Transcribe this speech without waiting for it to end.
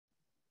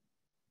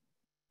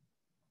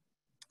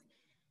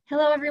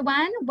Hello,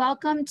 everyone.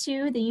 Welcome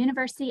to the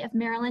University of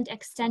Maryland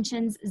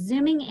Extension's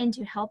Zooming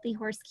into Healthy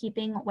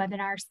Horsekeeping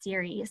webinar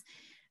series.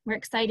 We're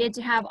excited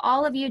to have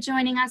all of you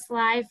joining us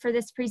live for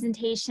this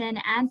presentation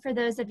and for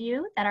those of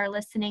you that are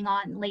listening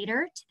on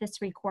later to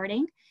this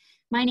recording.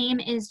 My name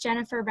is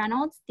Jennifer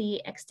Reynolds,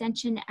 the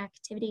Extension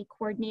Activity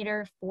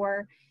Coordinator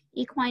for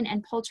Equine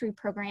and Poultry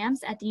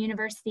Programs at the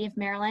University of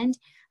Maryland.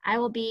 I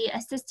will be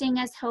assisting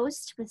as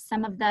host with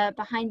some of the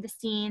behind the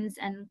scenes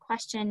and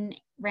question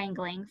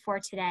wrangling for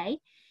today.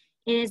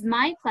 It is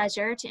my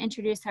pleasure to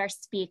introduce our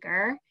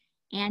speaker,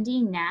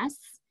 Andy Ness.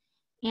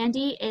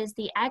 Andy is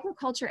the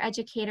agriculture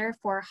educator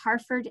for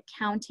Harford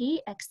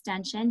County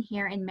Extension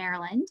here in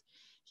Maryland.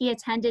 He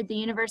attended the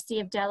University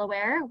of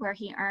Delaware, where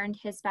he earned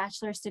his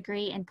bachelor's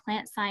degree in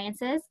plant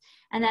sciences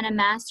and then a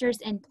master's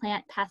in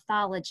plant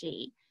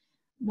pathology.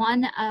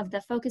 One of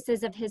the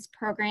focuses of his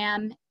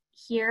program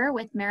here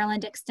with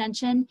Maryland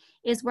Extension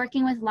is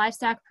working with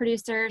livestock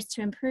producers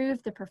to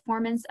improve the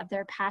performance of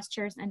their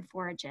pastures and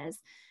forages.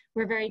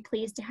 We're very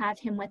pleased to have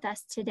him with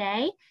us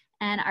today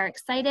and are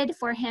excited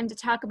for him to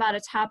talk about a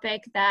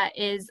topic that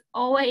is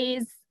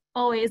always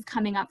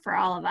coming up for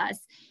all of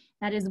us.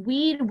 That is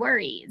weed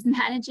worries,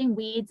 managing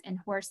weeds in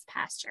horse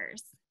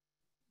pastures.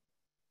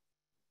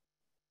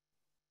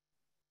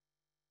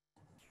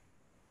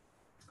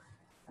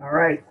 All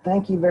right,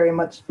 thank you very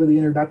much for the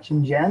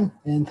introduction, Jen,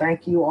 and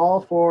thank you all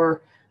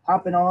for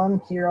hopping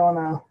on here on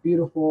a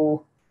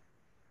beautiful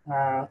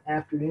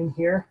afternoon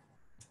here.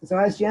 So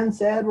as Jen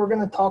said, we're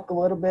going to talk a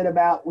little bit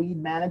about weed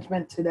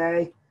management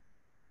today.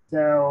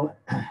 So,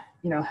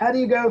 how do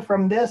you go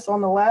from this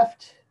on the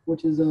left,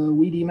 which is a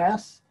weedy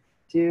mess,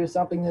 to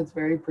something that's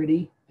very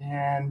pretty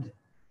and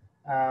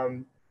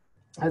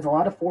has a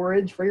lot of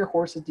forage for your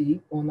horses to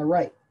eat on the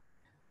right?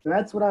 So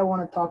that's what I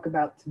want to talk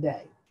about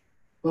today.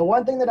 But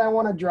one thing that I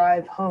want to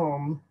drive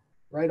home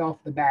right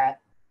off the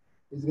bat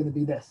is going to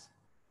be this.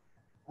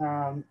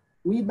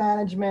 Weed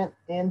management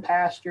in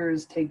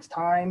pastures takes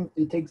time,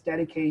 it takes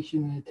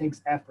dedication, and it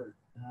takes effort.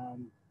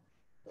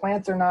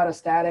 Plants are not a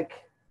static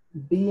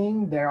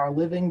being. They are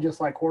living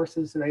just like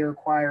horses, so they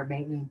require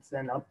maintenance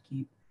and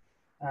upkeep.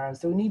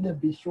 So we need to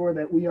be sure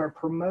that we are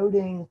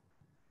promoting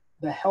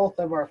the health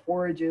of our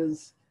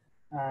forages,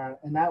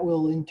 and that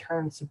will in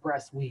turn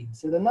suppress weeds.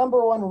 So the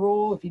number one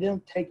rule, if you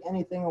don't take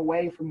anything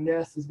away from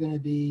this, is going to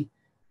be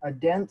a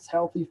dense,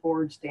 healthy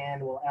forage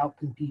stand will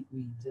outcompete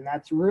weeds. And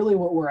that's really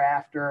what we're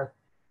after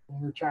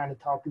when we're trying to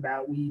talk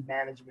about weed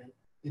management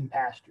in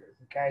pastures.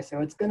 Okay,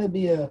 so it's going to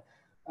be a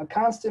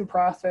constant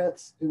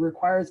process. It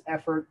requires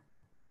effort,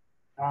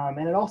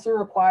 and it also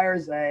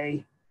requires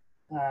a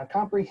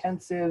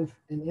comprehensive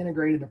and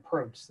integrated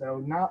approach.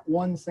 So not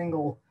one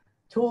single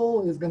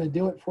tool is going to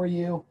do it for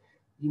you.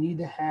 You need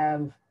to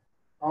have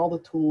all the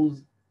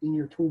tools in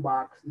your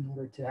toolbox in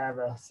order to have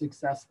a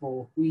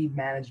successful weed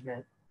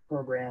management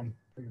program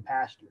for your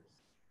pastures.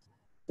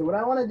 So what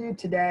I want to do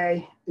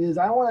today is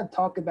I want to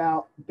talk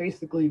about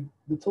basically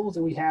the tools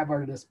that we have at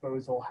our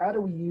disposal. How do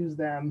we use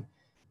them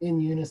in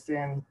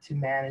unison to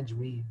manage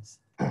weeds?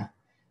 So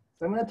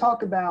I'm going to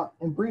talk about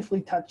and briefly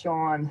touch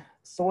on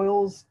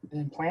soils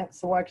and plant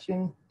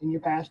selection in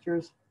your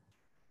pastures.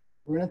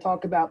 We're going to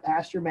talk about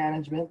pasture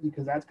management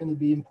because that's going to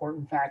be an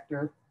important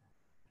factor.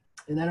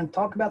 And then I'll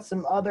talk about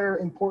some other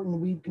important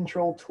weed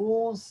control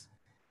tools.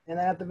 And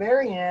then at the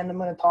very end, I'm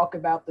going to talk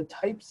about the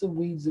types of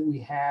weeds that we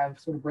have,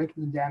 sort of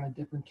breaking them down in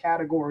different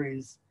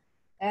categories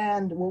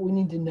and what we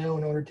need to know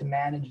in order to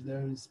manage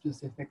those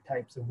specific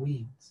types of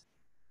weeds.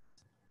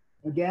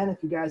 Again, if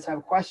you guys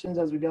have questions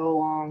as we go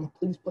along,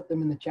 please put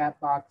them in the chat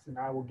box and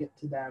I will get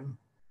to them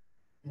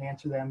and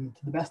answer them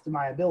to the best of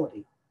my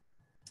ability.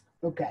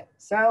 Okay,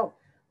 so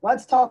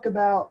let's talk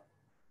about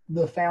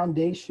the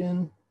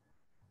foundation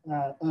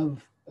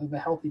of a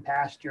healthy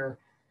pasture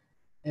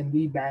and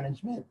weed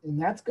management,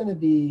 and that's going to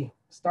be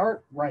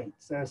start right.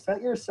 So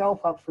set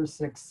yourself up for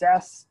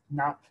success,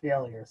 not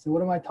failure. So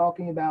what am I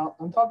talking about?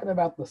 I'm talking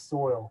about the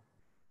soil.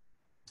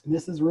 And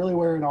this is really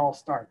where it all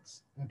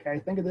starts.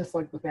 Okay, think of this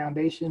like the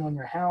foundation on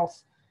your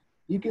house.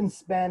 You can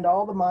spend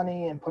all the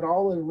money and put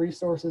all the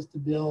resources to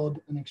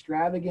build an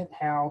extravagant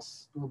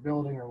house or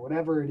building or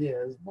whatever it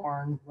is,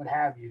 barn, what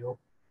have you.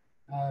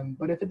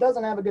 But if it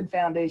doesn't have a good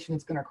foundation,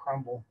 it's going to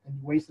crumble. And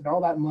you wasted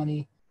all that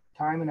money,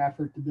 time, and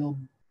effort to build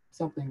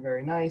something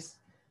very nice,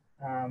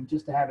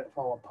 just to have it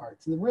fall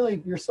apart. So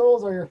really, your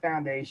soils are your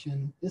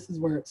foundation. This is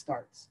where it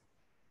starts.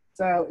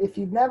 So if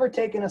you've never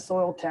taken a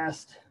soil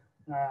test,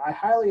 I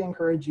highly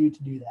encourage you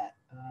to do that.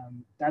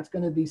 That's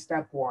going to be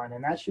step one,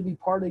 and that should be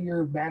part of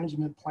your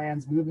management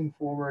plans moving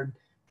forward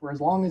for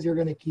as long as you're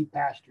going to keep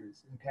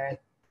pastures, okay?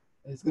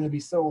 It's going to be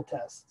soil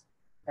tests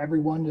every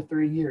 1 to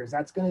 3 years.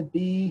 That's going to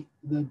be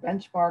the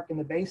benchmark and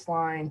the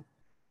baseline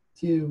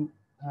to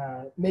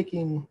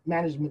making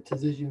management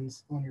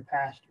decisions on your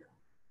pasture.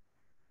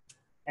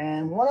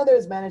 And one of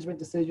those management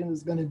decisions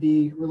is going to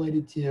be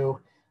related to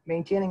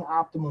maintaining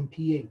optimum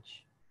pH.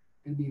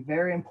 It's going to be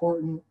very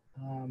important.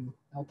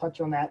 I'll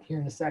touch on that here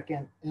in a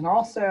second. And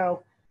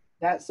also,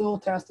 that soil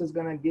test is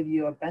going to give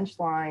you a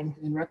benchline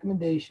and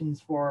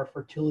recommendations for a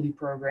fertility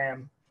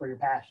program for your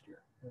pasture.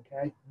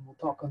 okay? And we'll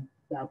talk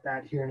about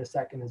that here in a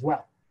second as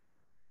well.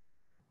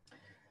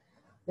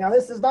 Now,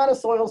 this is not a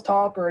soils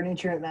talk or a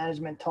nutrient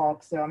management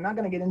talk, so I'm not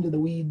going to get into the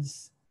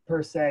weeds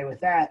per se with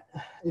that.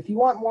 If you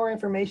want more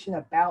information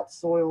about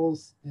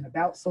soils and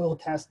about soil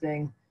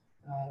testing,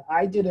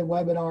 I did a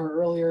webinar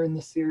earlier in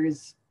the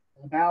series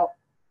about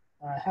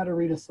how to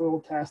read a soil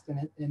test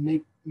and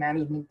make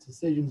management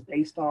decisions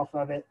based off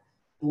of it.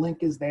 The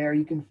link is there.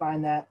 You can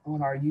find that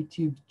on our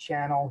YouTube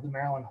channel, the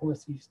Maryland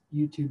Horse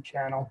YouTube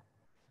channel.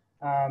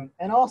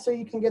 And also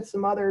you can get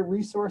some other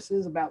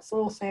resources about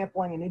soil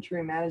sampling and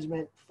nutrient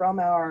management from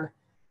our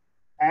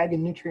Ag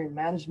and Nutrient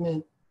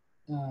Management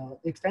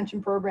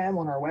extension program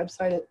on our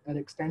website at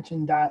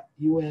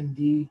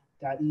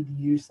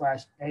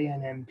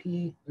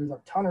extension.umd.edu/ANMP. There's a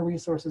ton of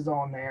resources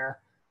on there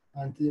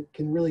that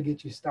can really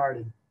get you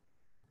started.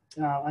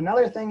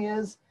 Another thing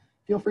is,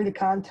 feel free to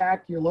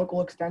contact your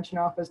local extension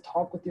office,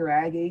 talk with your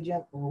ag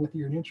agent or with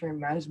your nutrient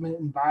management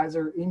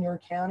advisor in your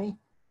county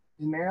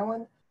in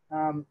Maryland.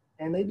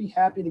 And they'd be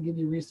happy to give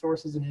you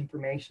resources and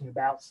information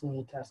about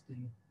soil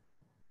testing.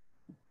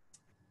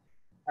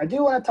 I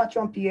do want to touch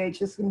on pH.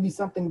 This is going to be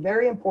something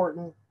very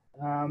important.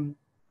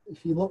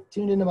 If you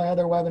tuned into my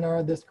other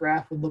webinar, this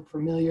graph would look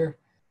familiar.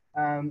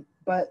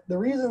 But the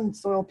reason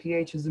soil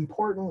pH is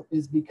important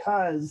is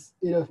because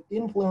it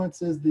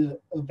influences the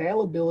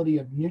availability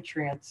of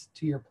nutrients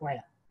to your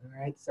plant. All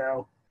right,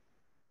 so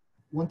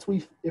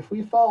if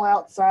we fall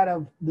outside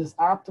of this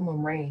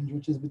optimum range,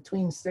 which is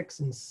between 6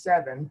 and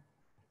 7,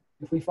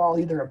 if we fall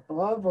either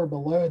above or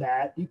below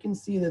that, you can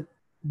see that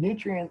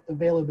nutrient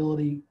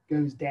availability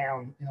goes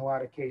down in a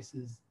lot of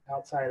cases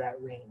outside of that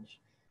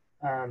range.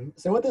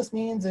 So what this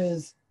means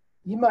is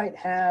you might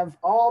have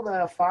all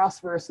the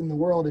phosphorus in the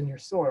world in your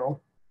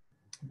soil,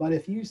 but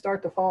if you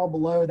start to fall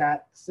below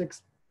that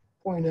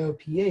 6.0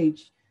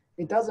 pH,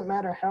 it doesn't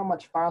matter how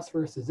much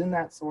phosphorus is in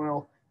that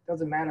soil, it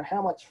doesn't matter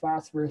how much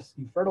phosphorus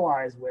you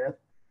fertilize with,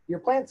 your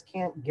plants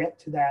can't get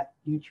to that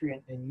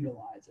nutrient and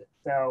utilize it.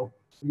 So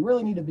we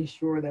really need to be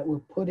sure that we're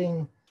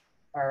putting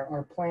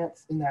our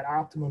plants in that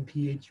optimum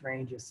pH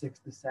range of 6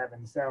 to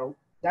 7. So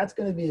that's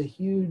going to be a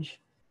huge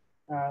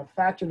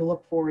factor to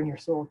look for in your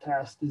soil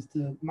test, is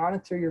to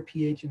monitor your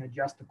pH and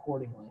adjust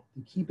accordingly to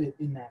keep it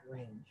in that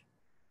range.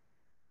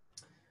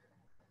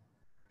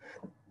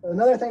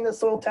 Another thing that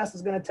soil test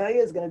is going to tell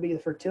you is going to be the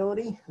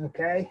fertility.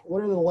 Okay,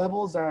 what are the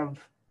levels of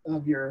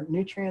your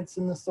nutrients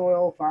in the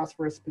soil?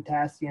 Phosphorus,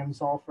 potassium,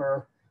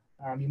 sulfur.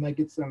 You might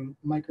get some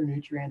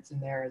micronutrients in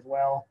there as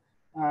well.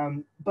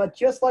 But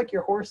just like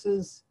your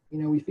horses, you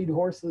know, we feed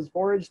horses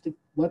forage to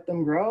let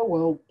them grow.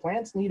 Well,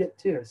 plants need it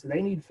too. So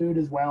they need food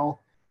as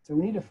well. So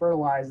we need to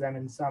fertilize them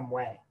in some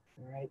way.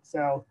 All right.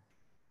 So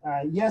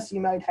yes, you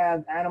might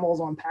have animals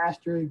on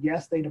pasture.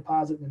 Yes, they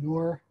deposit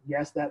manure.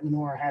 Yes, that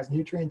manure has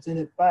nutrients in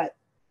it. But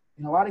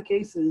in a lot of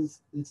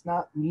cases, it's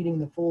not meeting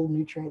the full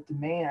nutrient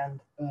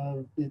demand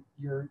of that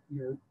your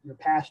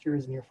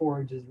pastures and your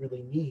forages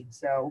really need.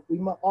 So we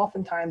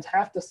oftentimes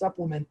have to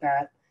supplement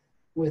that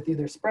with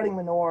either spreading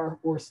manure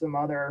or some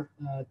other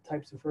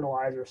types of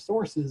fertilizer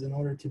sources in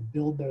order to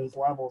build those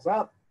levels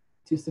up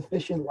to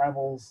sufficient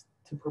levels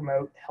to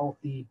promote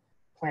healthy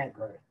plant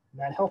growth.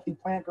 And that healthy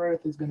plant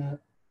growth is going to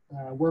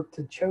work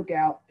to choke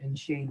out and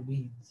shade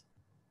weeds.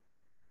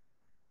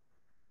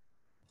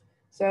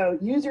 So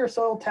use your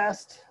soil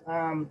test.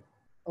 A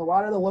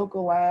lot of the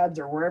local labs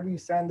or wherever you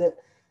send it,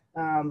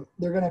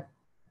 they're going to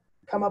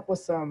come up with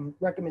some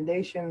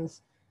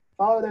recommendations.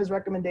 Follow those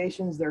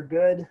recommendations, they're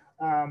good.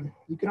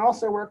 You can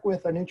also work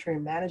with a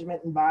nutrient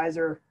management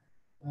advisor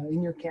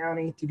in your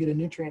county to get a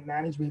nutrient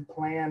management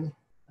plan.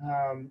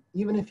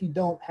 Even if you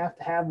don't have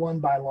to have one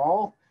by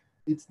law,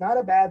 it's not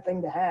a bad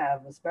thing to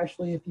have,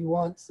 especially if you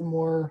want some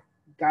more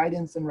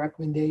guidance and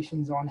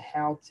recommendations on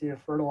how to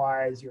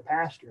fertilize your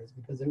pastures,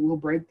 because it will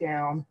break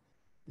down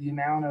the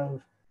amount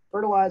of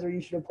fertilizer you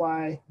should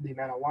apply, the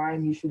amount of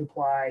lime you should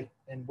apply,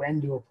 and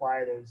when to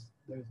apply those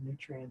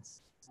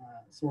nutrients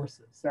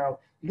sources. So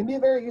it can be a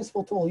very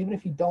useful tool, even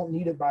if you don't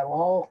need it by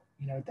law.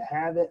 You know, to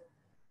have it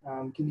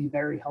can be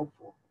very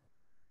helpful.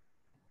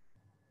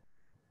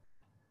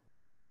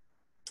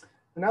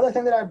 Another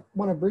thing that I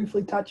want to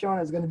briefly touch on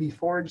is going to be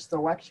forage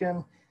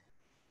selection.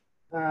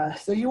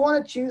 So you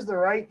want to choose the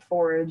right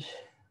forage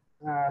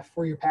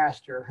for your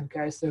pasture,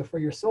 okay? So for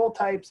your soil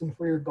types and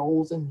for your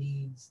goals and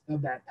needs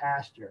of that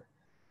pasture.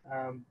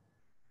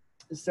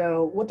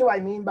 So what do I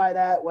mean by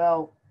that?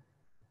 Well,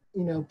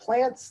 you know,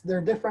 plants,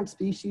 they're different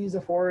species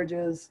of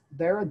forages.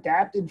 They're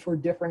adapted for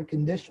different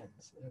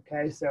conditions,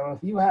 okay? So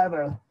if you have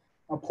a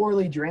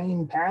poorly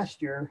drained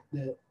pasture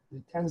that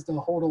tends to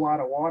hold a lot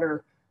of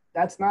water,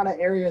 that's not an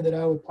area that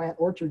I would plant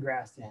orchard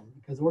grass in,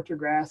 because orchard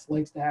grass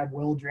likes to have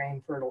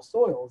well-drained fertile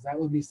soils. That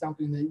would be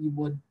something that you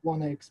would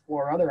want to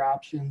explore other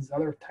options,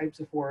 other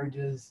types of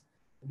forages,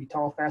 maybe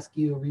tall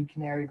fescue, reed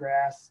canary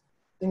grass,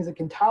 things that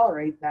can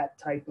tolerate that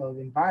type of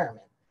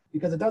environment.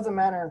 Because it doesn't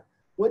matter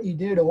what you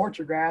do to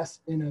orchard grass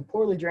in a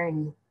poorly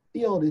drained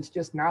field, it's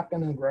just not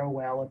going to grow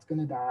well, it's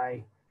going to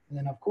die. And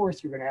then of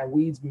course you're going to have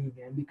weeds move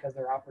in because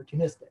they're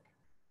opportunistic.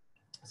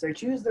 So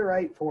choose the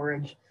right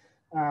forage.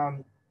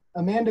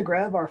 Amanda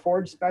Grev, our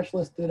forage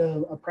specialist, did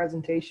a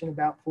presentation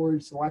about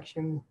forage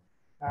selection.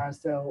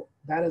 So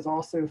that is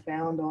also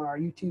found on our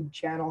YouTube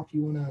channel. If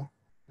you want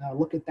to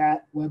look at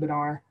that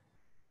webinar,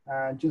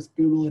 just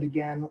Google it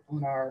again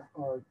on our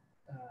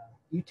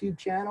YouTube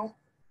channel.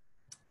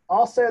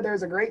 Also,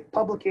 there's a great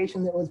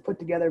publication that was put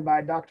together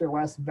by Dr.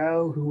 Les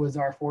Vo, who was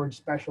our forage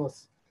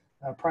specialist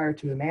prior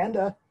to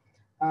Amanda.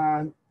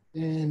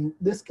 And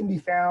this can be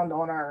found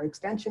on our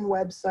extension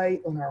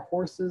website, on our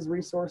horses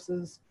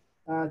resources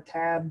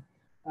tab,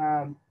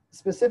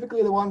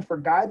 specifically the one for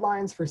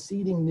guidelines for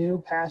seeding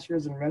new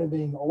pastures and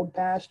renovating old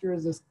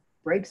pastures. This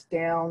breaks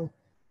down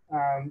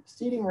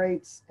seeding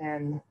rates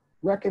and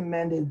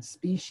recommended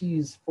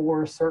species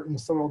for certain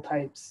soil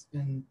types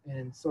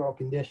and soil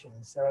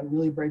conditions. So it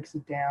really breaks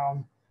it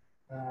down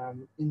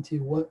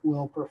into what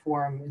will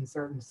perform in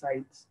certain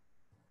sites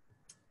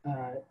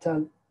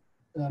to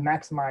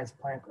maximize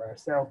plant growth.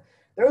 So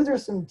those are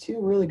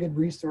two really good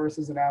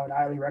resources that I would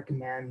highly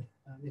recommend.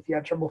 If you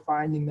have trouble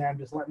finding them,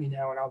 just let me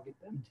know and I'll get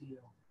them to you.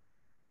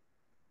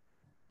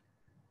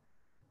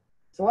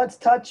 So let's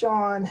touch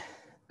on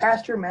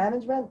pasture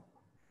management.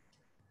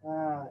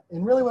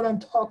 And really what I'm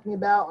talking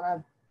about when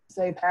I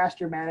say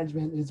pasture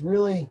management is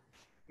really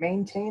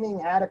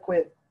maintaining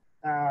adequate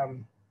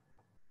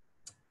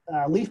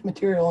leaf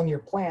material in your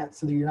plants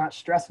so that you're not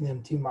stressing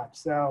them too much.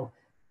 So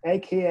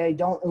AKA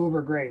don't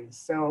overgraze.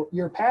 So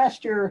your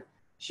pasture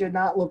should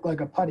not look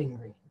like a putting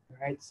green,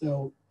 right?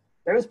 So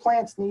those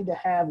plants need to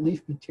have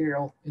leaf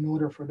material in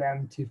order for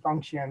them to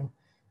function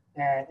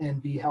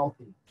and be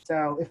healthy.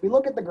 So if we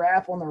look at the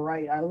graph on the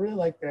right, I really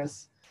like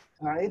this.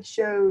 It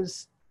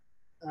shows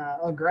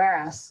a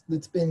grass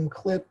that's been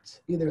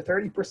clipped either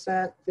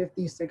 30%,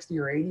 50, 60,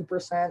 or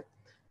 80%.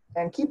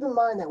 And keep in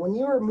mind that when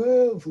you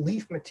remove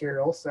leaf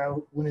material,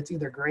 so when it's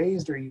either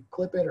grazed or you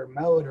clip it or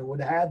mow it or what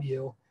have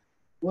you,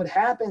 what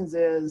happens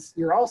is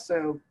you're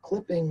also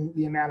clipping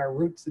the amount of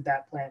roots that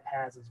that plant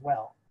has as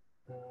well.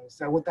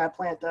 So what that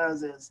plant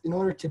does is, in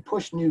order to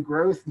push new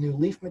growth, new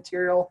leaf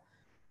material,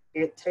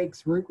 it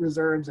takes root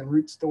reserves and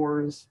root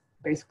stores.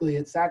 Basically,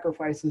 it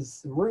sacrifices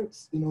some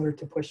roots in order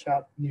to push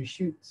up new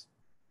shoots.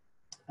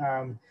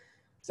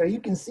 So you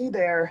can see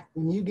there,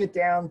 when you get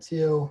down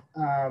to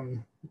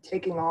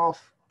taking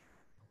off,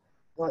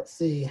 let's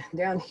see,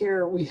 down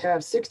here we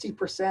have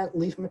 60%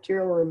 leaf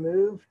material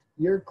removed.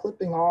 You're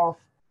clipping off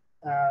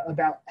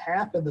about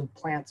half of the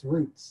plant's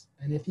roots.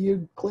 And if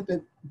you clip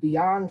it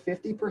beyond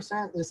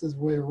 50%, this is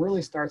where it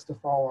really starts to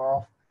fall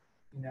off.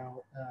 You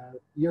know,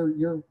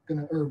 you're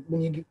gonna, or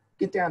when you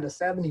get down to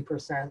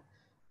 70%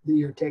 that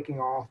you're taking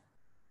off,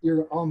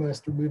 you're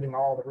almost removing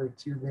all the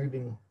roots. You're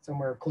removing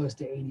somewhere close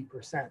to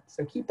 80%.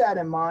 So keep that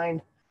in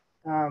mind.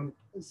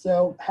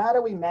 So how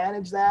do we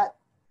manage that?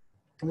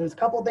 And there's a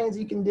couple things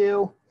you can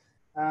do.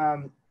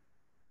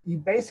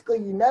 You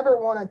never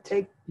want to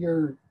take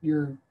your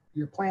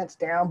plants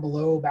down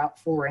below about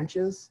 4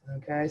 inches.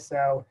 Okay,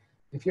 so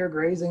if you're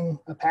grazing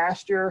a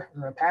pasture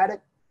or a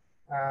paddock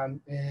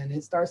and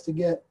it starts to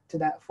get to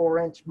that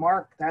 4-inch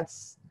mark,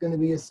 that's going to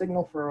be a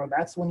signal for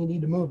that's when you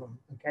need to move them.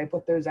 Okay,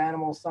 put those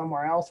animals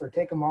somewhere else or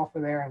take them off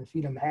of there and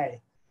feed them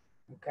hay.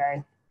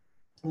 Okay,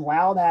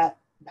 allow that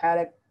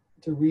paddock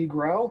to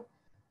regrow,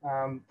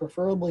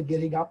 preferably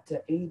getting up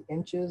to 8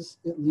 inches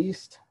at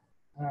least,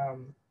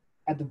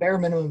 at the bare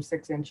minimum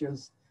 6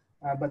 inches,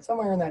 but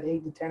somewhere in that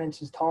 8 to 10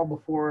 inches tall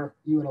before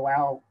you would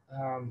allow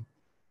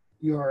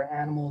your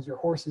animals, your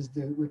horses,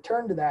 to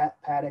return to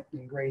that paddock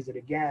and graze it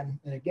again.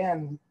 And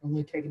again,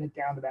 only taking it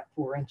down to that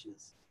 4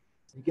 inches.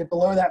 If you get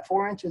below that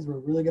 4 inches, we're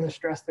really going to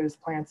stress those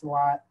plants a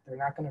lot. They're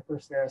not going to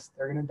persist.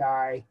 They're going to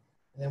die.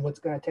 And then what's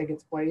going to take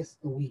its place?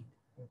 A weed,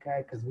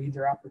 okay? Because weeds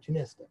are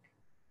opportunistic.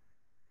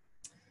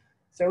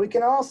 So we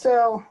can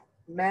also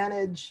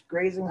manage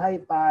grazing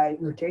height by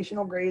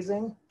rotational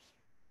grazing.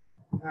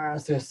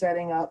 So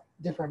setting up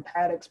different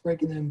paddocks,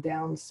 breaking them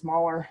down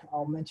smaller.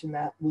 I'll mention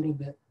that a little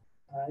bit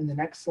in the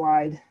next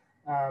slide.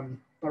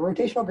 But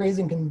rotational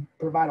grazing can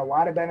provide a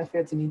lot of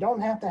benefits, and you don't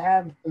have to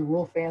have a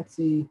real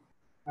fancy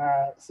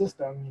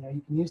system. You know,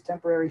 you can use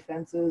temporary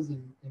fences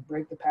and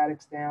break the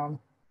paddocks down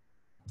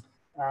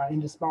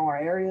into smaller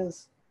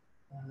areas.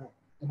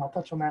 And I'll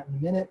touch on that in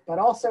a minute, but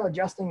also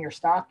adjusting your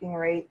stocking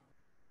rate.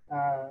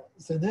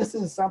 So this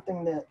is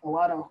something that a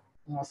lot of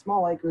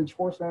small acreage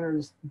horse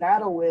owners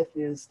battle with,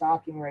 is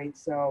stocking rate.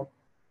 So,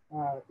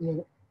 you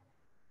know,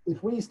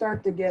 if we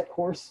start to get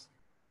horses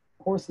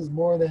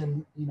more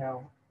than,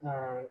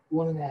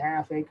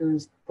 1.5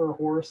 acres per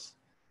horse,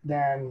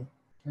 then,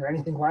 or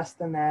anything less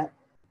than that,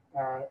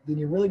 then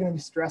you're really going to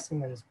be stressing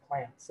those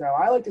plants. So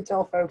I like to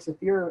tell folks,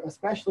 if you're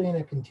especially in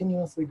a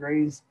continuously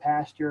grazed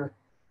pasture,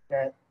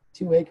 that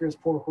 2 acres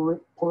per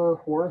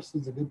horse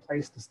is a good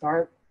place to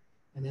start.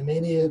 And then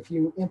maybe if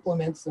you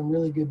implement some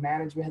really good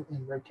management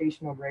and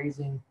rotational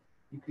grazing,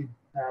 you could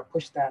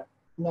push that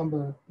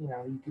number. You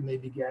know, you could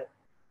maybe get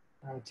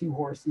 2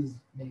 horses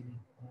maybe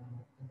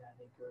in that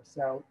acre.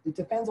 So it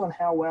depends on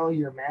how well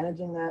you're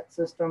managing that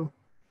system,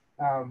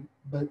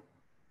 but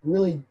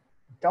really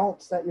don't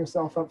set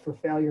yourself up for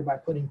failure by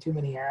putting too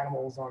many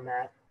animals on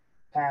that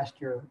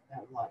pasture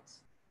at once.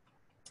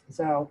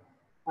 So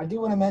I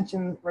do want to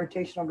mention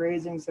rotational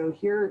grazing. So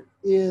here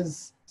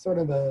is sort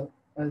of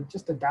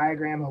just a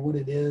diagram of what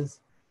it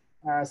is.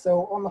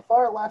 So on the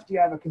far left, you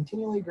have a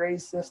continually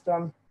grazed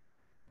system.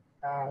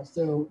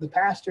 So the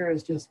pasture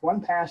is just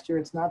one pasture.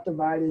 It's not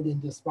divided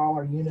into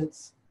smaller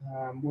units,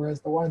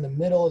 whereas the one in the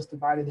middle is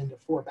divided into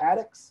 4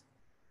 paddocks.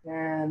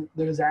 And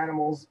those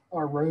animals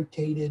are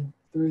rotated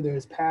through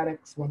those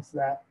paddocks. Once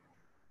that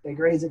they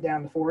graze it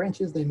down to 4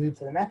 inches, they move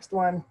to the next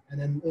one, and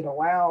then it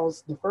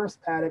allows the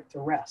first paddock to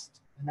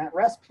rest. And that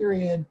rest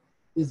period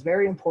is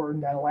very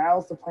important. That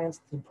allows the plants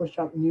to push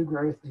up new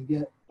growth and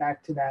get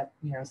back to that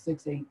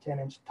 6, 8, 10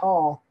 inch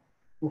tall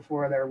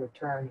before they're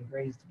returned and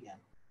grazed again.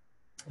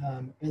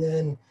 And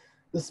then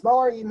the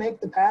smaller you make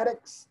the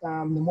paddocks,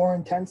 the more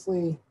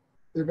intensely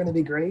they're going to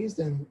be grazed,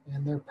 and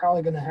they're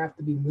probably going to have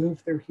to be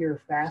moved through here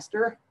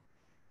faster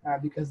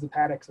because the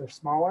paddocks are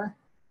smaller.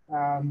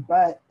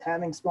 But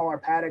having smaller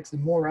paddocks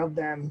and more of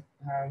them,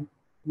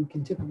 we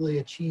can typically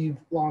achieve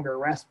longer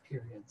rest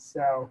periods.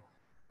 So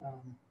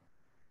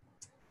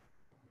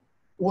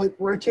what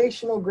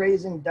rotational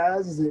grazing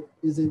does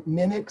is it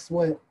mimics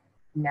what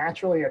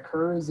naturally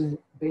occurs in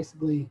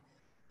basically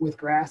with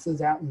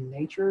grasses out in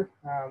nature,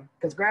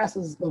 because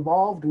grasses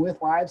evolved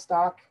with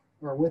livestock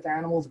or with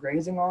animals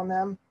grazing on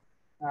them.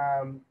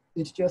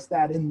 It's just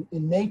that in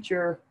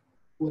nature,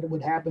 what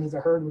would happen is a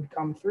herd would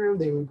come through,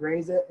 they would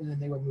graze it, and then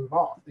they would move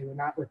off. They would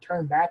not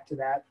return back to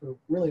that for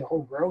really a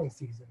whole growing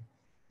season.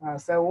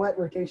 So what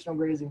rotational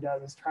grazing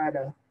does is try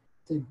to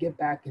get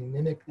back and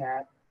mimic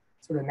that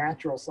sort of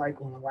natural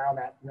cycle and allow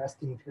that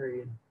resting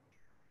period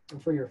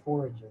for your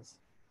forages.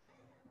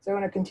 So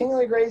in a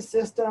continually grazed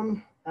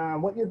system,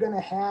 what you're going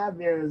to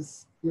have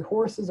is your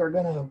horses are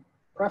going to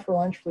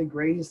preferentially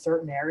graze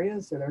certain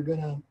areas. So they're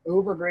going to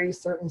overgraze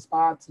certain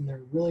spots, and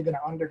they're really going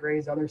to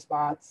undergraze other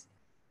spots.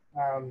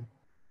 And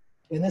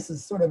this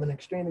is sort of an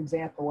extreme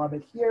example of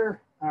it here.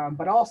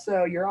 But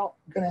also you're all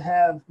going to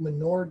have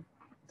manure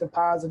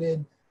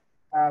deposited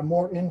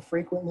more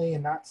infrequently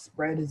and not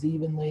spread as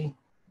evenly.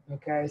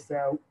 Okay,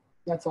 so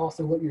that's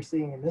also what you're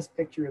seeing in this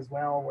picture as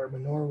well, where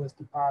manure was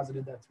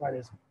deposited. That's why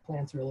those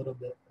plants are a little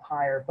bit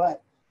higher.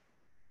 But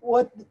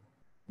what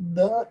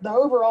the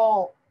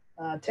overall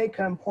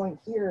take-home point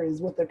here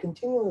is with a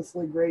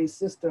continuously grazed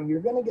system,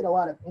 you're going to get a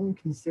lot of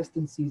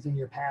inconsistencies in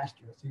your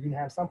pasture. So you're going to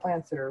have some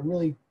plants that are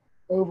really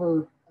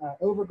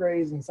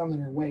overgrazed and some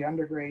that are way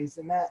undergrazed,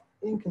 and that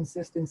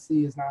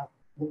inconsistency is not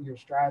what you're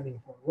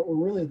striving for. What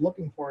we're really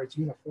looking for is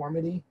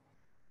uniformity.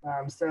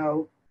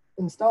 So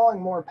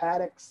installing more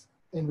paddocks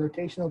and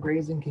rotational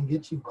grazing can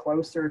get you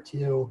closer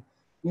to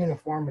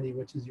uniformity,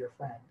 which is your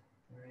friend,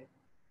 right?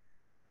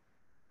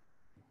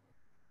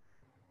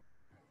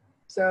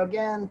 So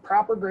again,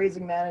 proper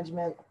grazing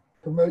management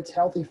promotes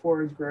healthy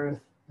forage growth,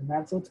 and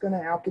that's what's going to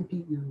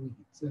outcompete your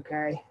weeds,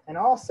 okay? And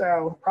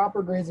also,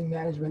 proper grazing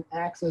management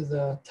acts as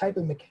a type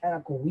of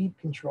mechanical weed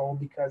control,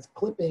 because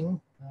clipping,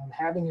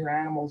 having your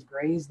animals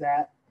graze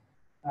that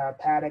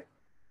paddock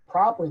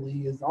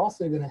properly is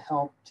also going to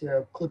help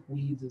to clip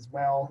weeds as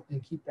well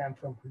and keep them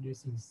from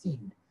producing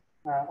seed.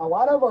 A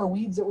lot of our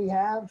weeds that we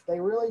have, they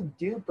really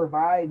do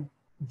provide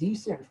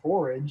decent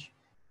forage.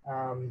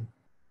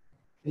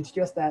 It's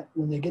just that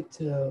when they get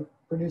to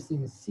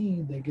producing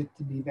seed, they get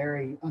to be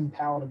very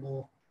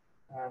unpalatable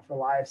for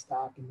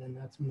livestock, and then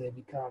that's when they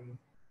become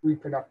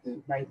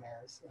reproductive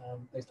nightmares.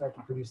 They start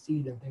to produce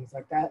seed and things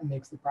like that, and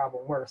makes the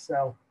problem worse.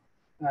 So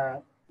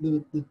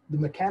the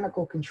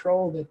mechanical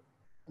control that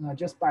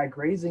just by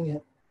grazing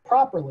it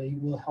properly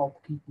will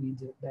help keep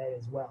weeds at bay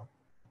as well.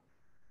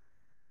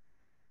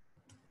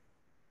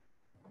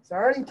 So I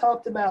already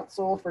talked about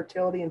soil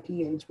fertility and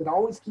pH, but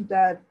always keep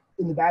that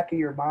in the back of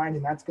your mind,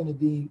 and that's going to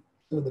be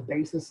sort of the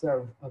basis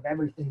of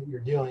everything that you're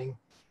doing.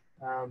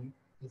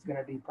 It's going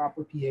to be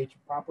proper pH,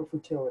 proper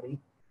fertility.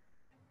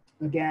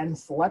 Again,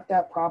 select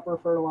that proper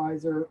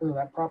fertilizer or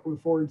that proper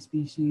forage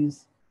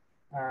species.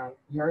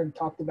 You already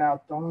talked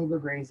about don't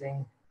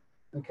overgrazing.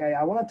 Okay,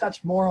 I want to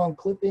touch more on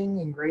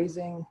clipping and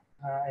grazing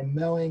and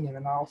mowing, and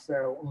then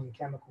also on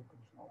chemical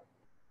control.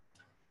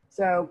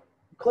 So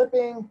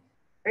clipping,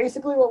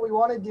 basically what we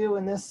want to do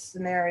in this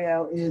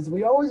scenario is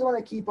we always want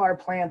to keep our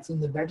plants in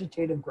the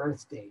vegetative growth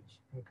stage.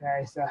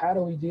 Okay, so how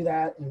do we do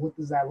that, and what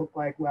does that look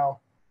like? Well,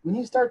 when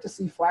you start to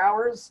see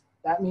flowers,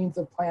 that means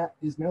the plant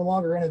is no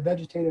longer in a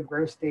vegetative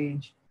growth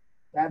stage.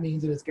 That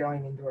means that it's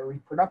going into a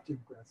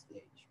reproductive growth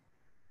stage.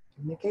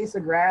 In the case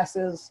of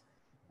grasses,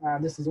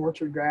 this is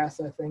orchard grass,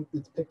 I think,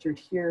 that's pictured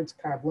here. It's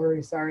kind of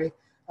blurry, sorry.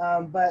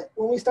 But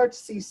when we start to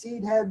see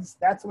seed heads,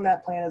 that's when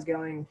that plant is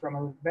going from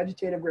a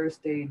vegetative growth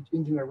stage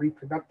into a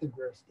reproductive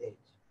growth stage.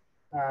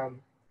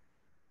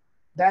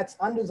 That's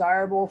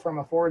undesirable from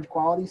a forage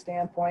quality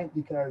standpoint,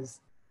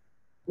 because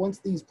once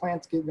these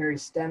plants get very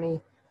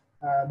stemmy,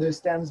 those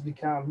stems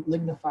become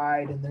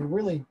lignified, and they're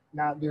really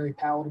not very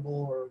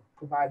palatable or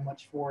provide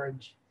much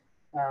forage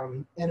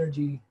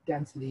energy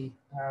density.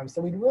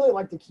 So we'd really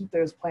like to keep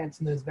those plants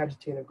in those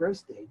vegetative growth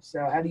stage.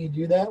 So how do you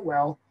do that?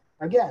 Well,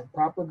 again,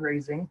 proper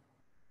grazing,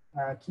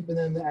 keeping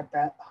them at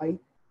that height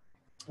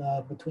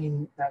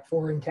between that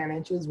 4 and 10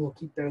 inches will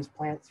keep those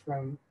plants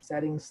from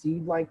setting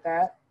seed like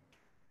that.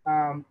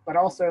 But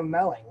also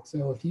mowing.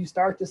 So if you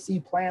start to see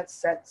plants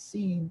set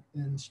seed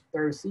and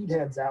throw seed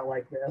heads out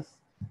like this,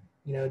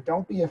 you know,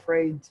 don't be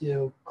afraid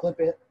to clip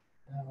it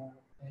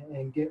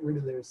and get rid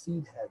of those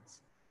seed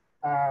heads.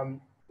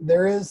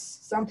 There is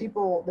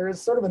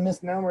sort of a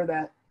misnomer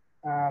that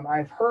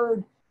I've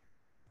heard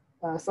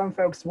some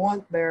folks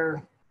want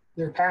their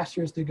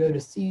pastures to go to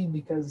seed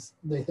because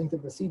they think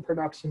that the seed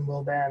production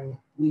will then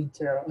lead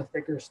to a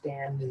thicker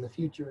stand in the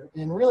future.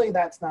 And really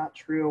that's not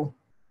true.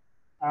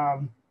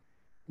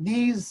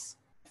 These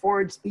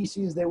forage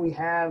species that we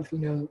have, you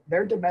know,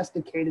 they're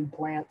domesticated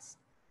plants.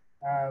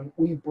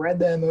 We've bred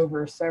them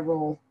over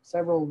several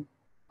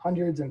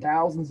hundreds and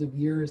thousands of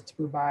years to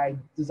provide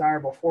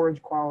desirable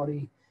forage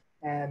quality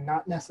and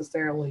not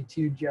necessarily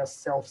to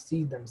just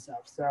self-seed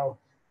themselves. So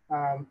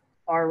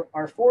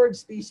our forage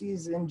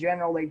species in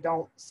general, they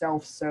don't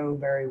self-sow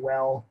very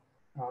well.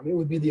 It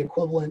would be the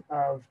equivalent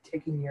of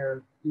taking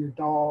your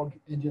dog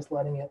and just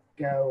letting it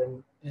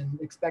go and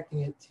expecting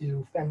it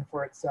to fend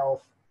for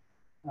itself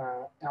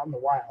out in the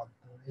wild.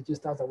 It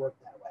just doesn't work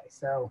that way.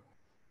 So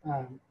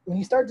when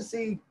you start to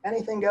see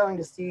anything going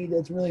to seed,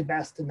 it's really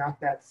best to knock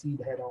that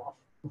seed head off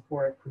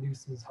before it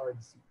produces hard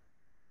seed.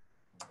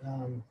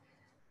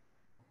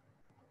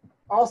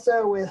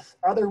 Also with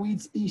other weed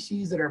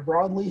species that are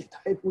broadleaf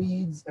type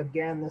weeds,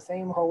 again, the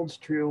same holds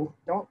true.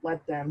 Don't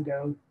let them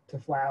go to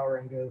flower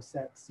and go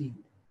set seed.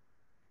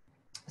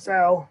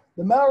 So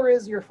the mower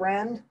is your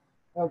friend,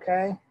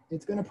 okay?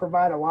 It's going to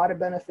provide a lot of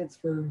benefits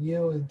for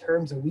you in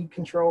terms of weed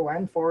control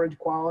and forage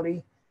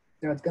quality.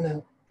 So it's going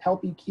to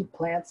help you keep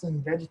plants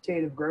in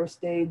vegetative growth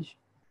stage,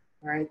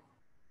 right?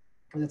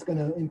 And it's going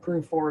to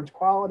improve forage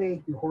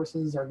quality. Your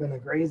horses are going to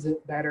graze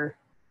it better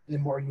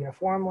and more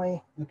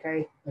uniformly,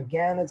 okay?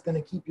 Again, it's going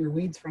to keep your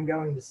weeds from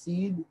going to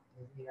seed.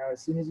 You know,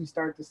 as soon as you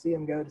start to see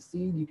them go to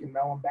seed, you can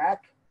mow them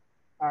back.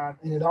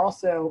 And it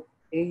also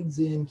aids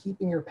in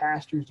keeping your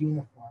pastures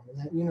uniform. And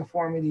that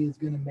uniformity is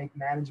going to make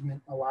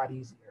management a lot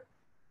easier.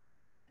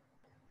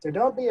 So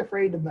don't be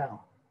afraid to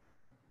mow.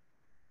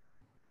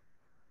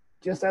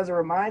 Just as a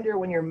reminder,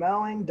 when you're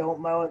mowing, don't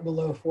mow it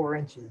below 4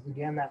 inches.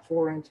 Again, that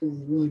 4 inches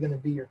is really going to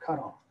be your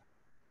cutoff.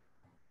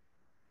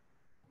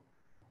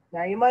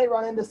 Now you might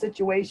run into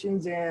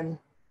situations in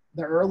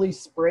the early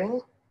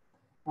spring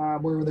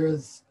where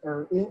there's,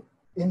 or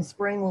in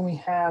spring when we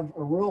have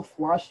a real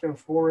flush of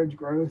forage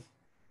growth.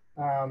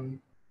 And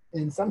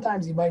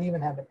sometimes you might even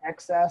have an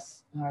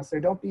excess. So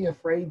don't be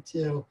afraid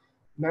to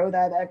mow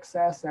that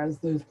excess as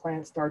those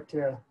plants start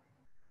to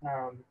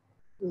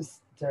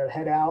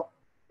head out,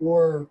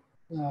 or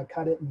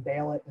cut it and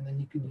bale it, and then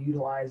you can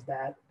utilize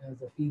that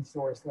as a feed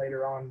source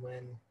later on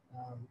when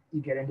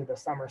you get into the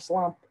summer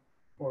slump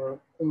or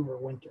over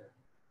winter.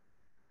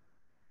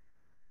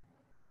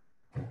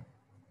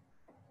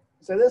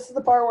 So this is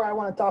the part where I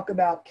want to talk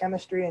about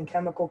chemistry and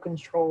chemical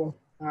control.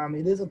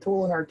 It is a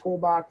tool in our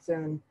toolbox,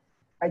 and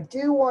I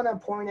do want to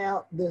point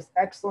out this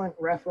excellent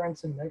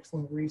reference and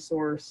excellent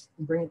resource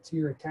and bring it to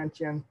your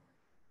attention,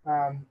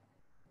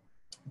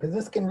 because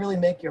this can really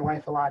make your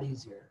life a lot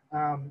easier.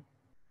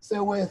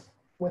 So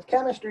with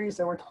chemistry,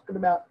 so we're talking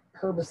about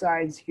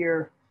herbicides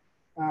here,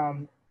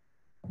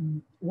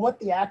 what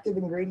the active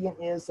ingredient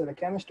is, so the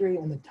chemistry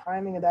and the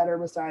timing of that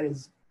herbicide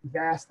is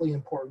vastly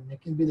important. It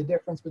can be the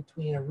difference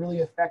between a really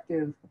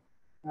effective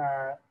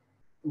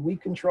weed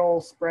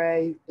control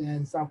spray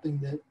and something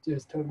that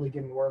just totally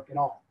didn't work at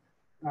all.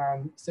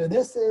 So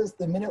this is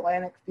the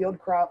Mid-Atlantic Field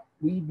Crop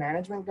Weed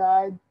Management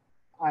Guide.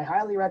 I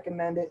highly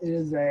recommend it. It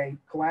is a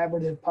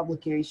collaborative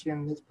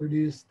publication that's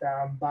produced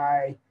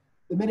by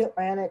the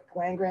Mid-Atlantic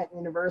Land-Grant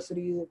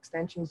University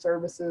Extension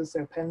Services,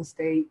 so Penn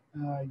State,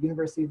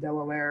 University of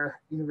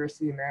Delaware,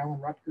 University of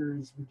Maryland,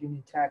 Rutgers,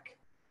 Virginia Tech,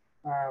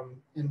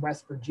 and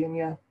West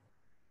Virginia.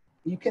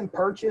 You can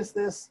purchase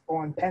this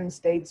on Penn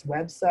State's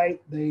website.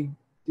 They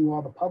do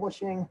all the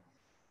publishing.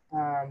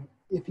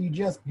 If you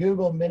just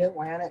Google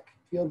Mid-Atlantic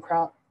Field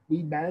Crop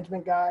Weed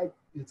Management Guide,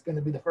 it's going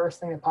to be the first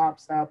thing that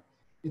pops up.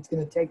 It's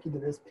going to take you to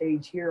this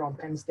page here on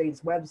Penn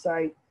State's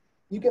website.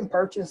 You can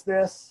purchase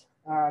this.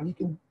 You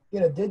can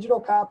get a digital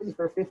copy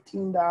for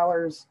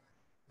 $15.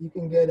 You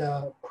can get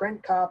a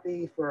print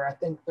copy for, I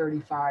think,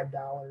 $35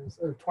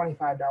 or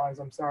 $25,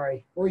 I'm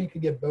sorry, or you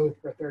could get both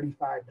for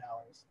 $35.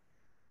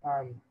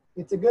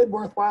 It's a good,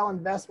 worthwhile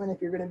investment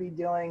if you're going to be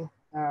doing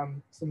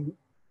some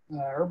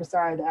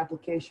herbicide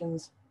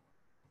applications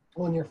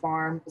on your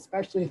farm,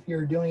 especially if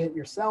you're doing it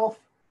yourself,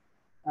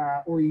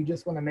 or you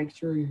just want to make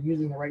sure you're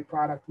using the right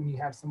product when you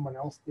have someone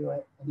else do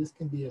it. And this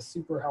can be a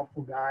super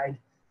helpful guide.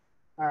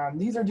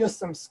 These are just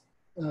some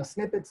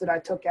snippets that I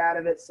took out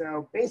of it.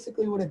 So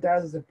basically what it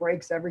does is it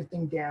breaks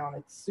everything down.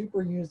 It's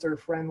super user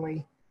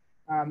friendly.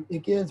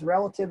 It gives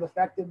relative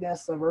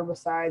effectiveness of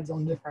herbicides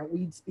on different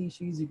weed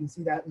species. You can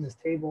see that in this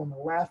table on the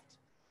left.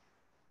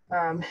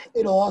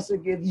 It'll also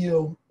give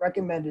you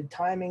recommended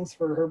timings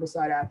for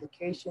herbicide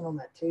application on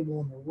that table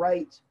on the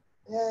right.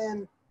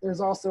 And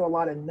there's also a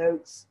lot of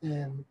notes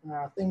and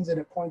things that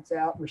it points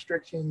out,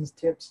 restrictions,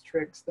 tips,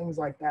 tricks, things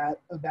like that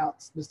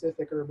about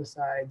specific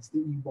herbicides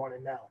that you want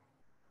to know.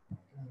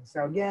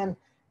 So again,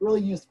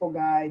 really useful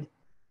guide.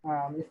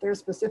 If there's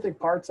specific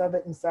parts of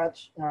it and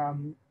such,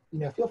 you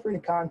know, feel free to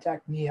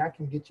contact me. I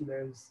can get you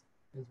those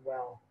as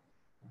well.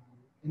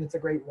 And it's a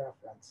great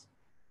reference.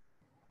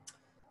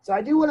 So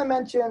I do want to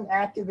mention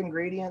active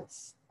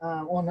ingredients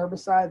on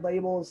herbicide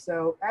labels.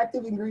 So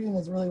active ingredient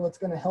is really what's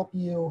going to help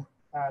you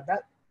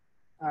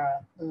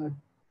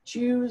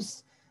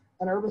choose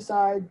an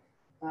herbicide.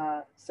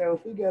 So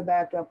if we go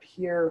back up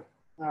here,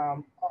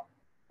 a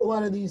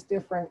lot of these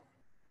different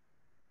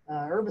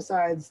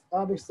herbicides,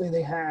 obviously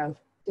they have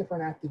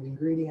different active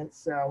ingredients.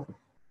 So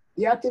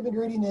the active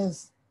ingredient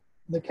is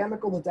the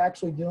chemical that's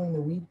actually doing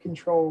the weed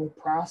control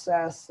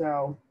process.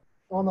 So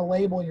on the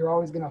label, you're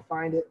always going to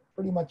find it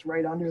pretty much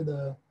right under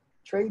the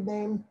trade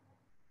name.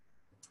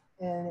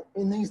 And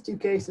in these two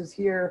cases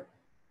here,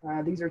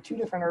 these are two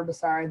different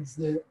herbicides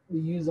that we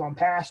use on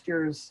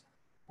pastures,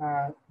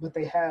 but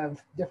they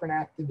have different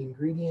active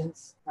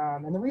ingredients.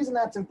 And the reason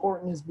that's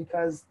important is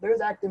because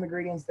those active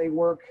ingredients, they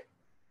work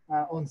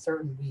on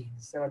certain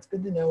weeds. So it's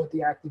good to know what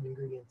the active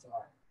ingredients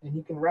are. And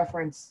you can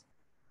reference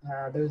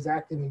those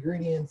active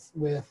ingredients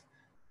with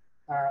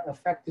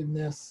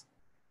effectiveness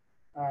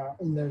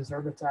in those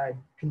herbicide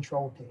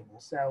control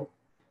tables. So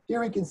here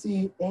we can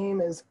see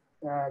AIM is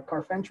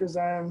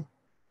carfentrazone,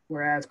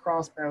 whereas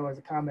crossbow is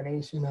a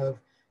combination of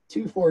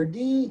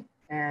 2,4-D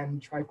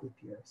and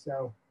triclopyr.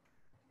 So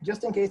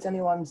just in case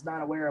anyone's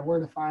not aware of where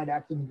to find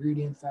active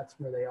ingredients, that's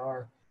where they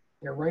are.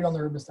 They're right on the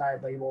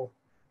herbicide label,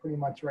 pretty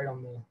much right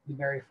on the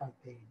very front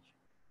page.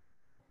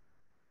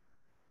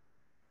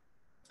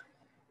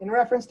 In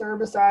reference to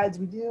herbicides,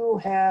 we do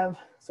have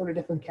sort of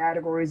different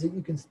categories that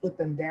you can split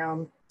them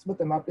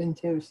up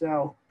into.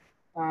 So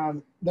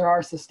there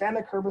are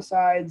systemic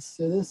herbicides.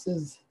 So this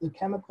is, the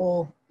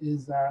chemical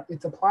is,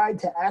 it's applied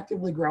to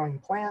actively growing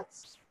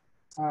plants.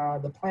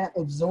 The plant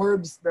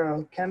absorbs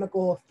the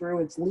chemical through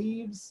its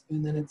leaves,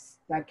 and then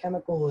that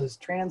chemical is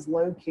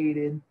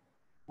translocated.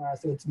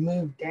 So it's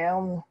moved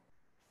down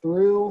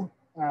through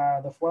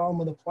the phloem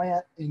of the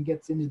plant and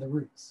gets into the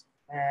roots.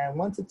 And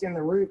once it's in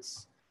the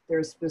roots,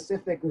 there's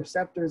specific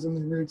receptors in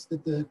the roots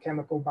that the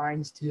chemical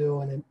binds to,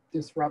 and it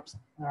disrupts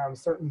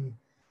certain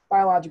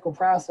biological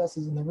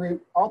processes in the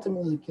root,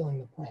 ultimately killing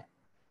the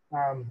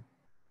plant.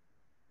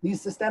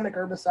 These systemic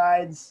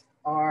herbicides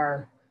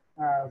are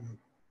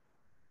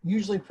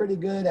usually pretty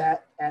good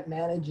at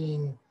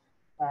managing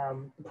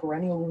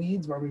perennial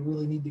weeds where we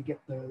really need to get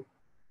to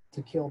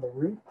kill the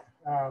root.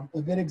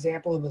 A good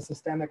example of a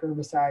systemic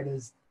herbicide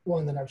is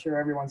one that I'm sure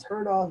everyone's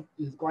heard of,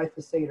 is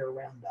glyphosate or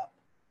Roundup.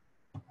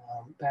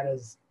 That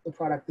is the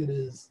product that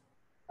is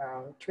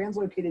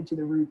translocated to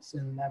the roots,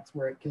 and that's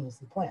where it kills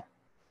the plant.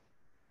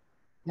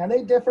 Now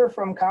they differ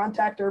from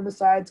contact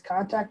herbicides.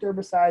 Contact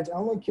herbicides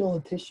only kill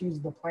the tissues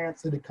of the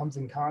plants that it comes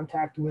in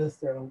contact with.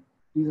 So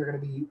these are going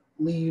to be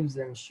leaves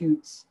and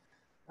shoots.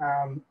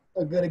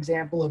 A good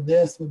example of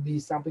this would be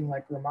something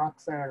like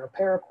Ramoxone or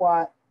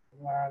Paraquat.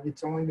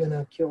 It's only going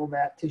to kill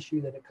that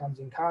tissue that it comes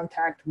in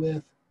contact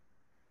with.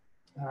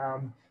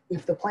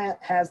 If the plant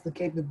has the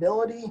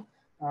capability,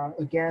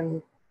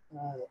 again,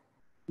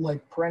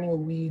 like perennial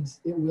weeds,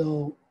 it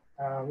will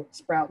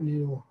sprout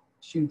new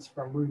shoots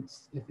from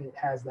roots if it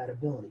has that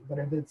ability. But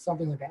if it's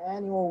something like an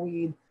annual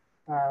weed,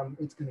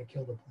 it's going to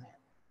kill the plant.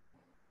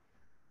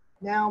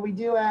 Now we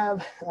do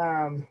have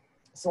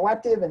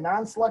selective and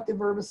non-selective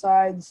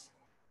herbicides.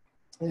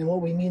 And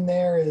what we mean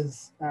there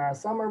is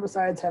some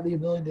herbicides have the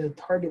ability to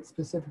target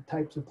specific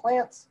types of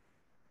plants.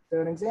 So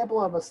an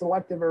example of a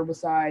selective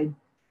herbicide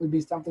would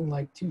be something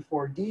like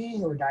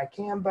 2,4-D or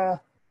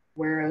dicamba,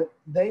 where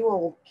they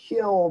will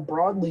kill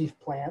broadleaf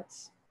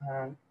plants,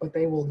 but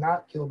they will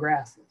not kill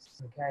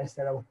grasses. Okay,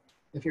 so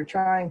if you're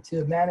trying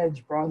to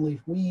manage broadleaf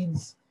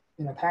weeds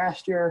in a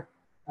pasture,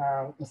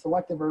 a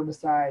selective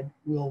herbicide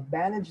will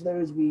manage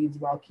those weeds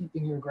while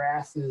keeping your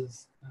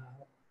grasses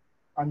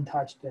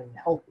untouched and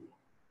healthy.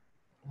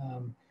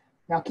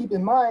 Now keep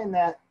in mind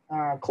that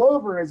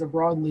clover is a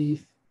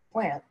broadleaf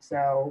plant.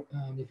 So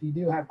if you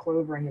do have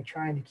clover and you're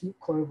trying to keep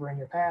clover in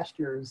your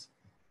pastures,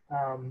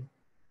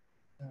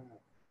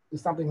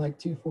 something like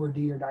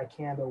 2,4-D or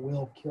dicamba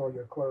will kill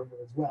your clover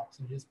as well.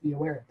 So just be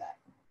aware of that.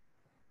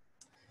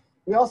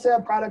 We also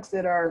have products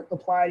that are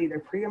applied either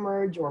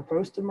pre-emerge or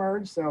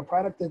post-emerge. So a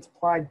product that's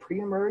applied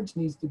pre-emerge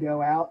needs to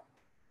go out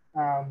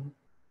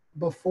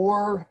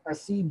before a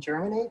seed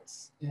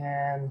germinates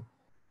and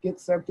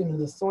gets soaked into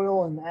the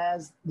soil. And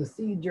as the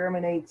seed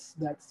germinates,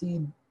 that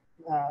seed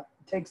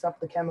takes up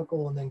the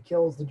chemical and then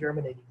kills the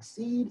germinating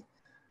seed.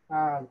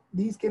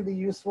 These can be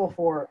useful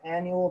for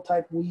annual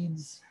type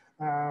weeds,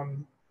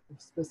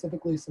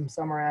 specifically some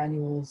summer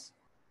annuals.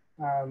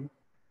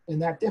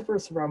 And that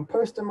differs from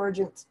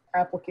post-emergent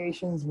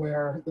applications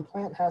where the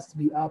plant has to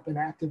be up and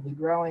actively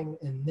growing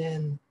and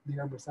then the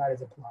herbicide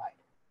is applied.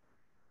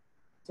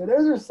 So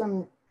those are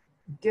some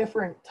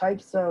different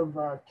types of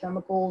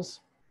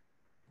chemicals,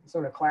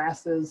 sort of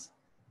classes.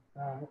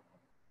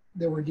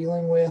 that we're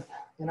dealing with.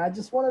 And I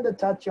just wanted to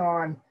touch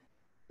on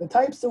the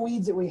types of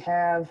weeds that we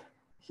have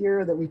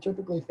here that we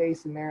typically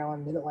face in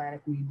Maryland,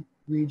 Mid-Atlantic weed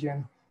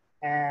region,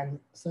 and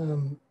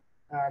some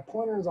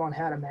pointers on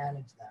how to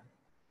manage them.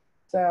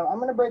 So I'm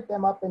going to break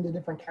them up into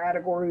different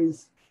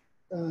categories.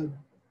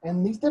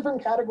 And these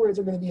different categories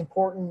are going to be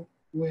important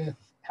with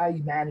how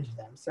you manage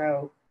them.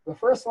 So the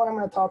first one I'm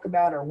going to talk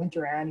about are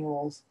winter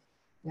annuals.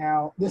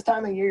 Now, this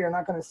time of year, you're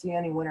not going to see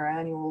any winter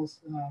annuals.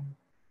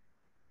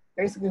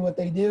 Basically, what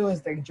they do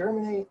is they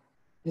germinate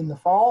in the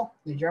fall.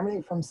 They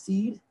germinate from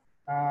seed.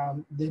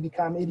 They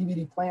become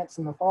itty-bitty plants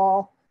in the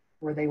fall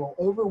where they will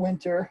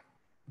overwinter.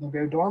 They'll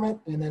go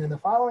dormant. And then in the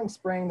following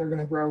spring, they're going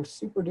to grow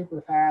super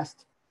duper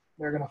fast.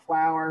 They're going to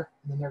flower,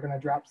 and then they're going to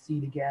drop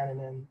seed again, and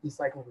then the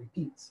cycle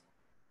repeats.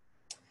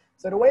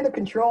 So the way to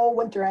control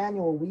winter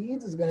annual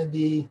weeds is going to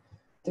be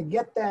to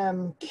get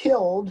them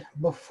killed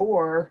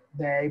before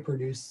they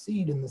produce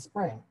seed in the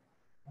spring.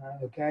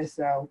 Okay,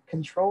 so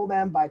control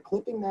them by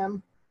clipping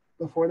them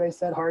before they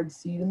set hard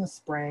seed in the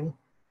spring.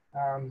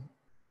 And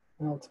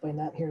I'll explain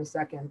that here in a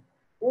second.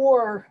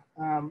 Or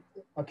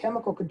a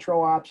chemical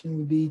control option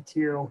would be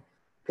to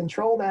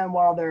control them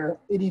while they're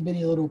itty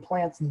bitty little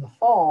plants in the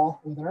fall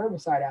with an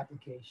herbicide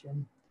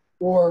application,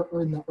 or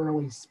in the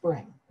early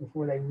spring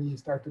before they really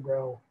start to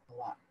grow a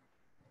lot.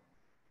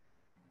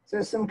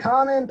 So some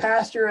common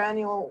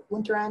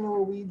winter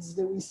annual weeds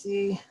that we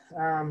see.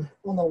 On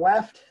the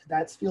left,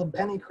 that's field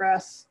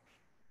pennycress.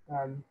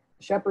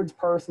 Shepherd's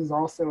purse is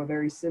also a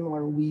very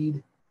similar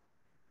weed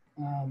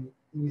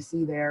we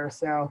see there.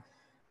 So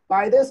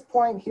by this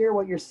point here,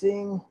 what you're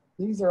seeing,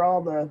 these are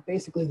all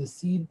basically the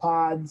seed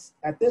pods.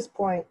 At this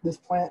point, this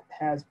plant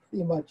has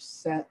pretty much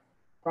set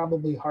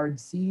probably hard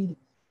seed.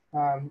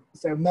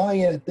 So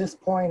mowing it at this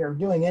point or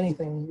doing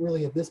anything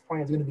really at this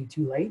point is going to be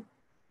too late.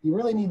 You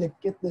really need to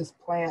get this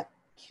plant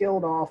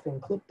killed off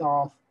and clipped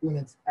off when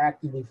it's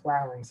actively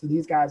flowering. So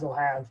these guys will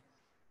have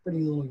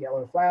pretty little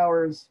yellow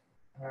flowers,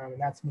 and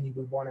that's when you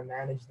would want to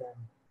manage them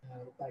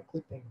by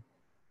clipping.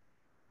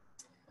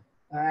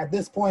 At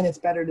this point, it's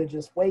better to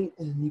just wait,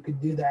 and you could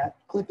do that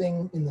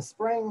clipping in the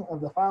spring of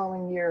the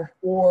following year,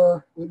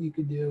 or what you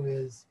could do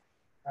is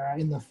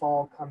in the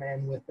fall come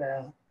in with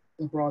the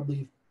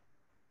broadleaf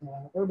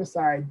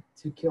herbicide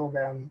to kill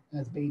them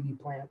as baby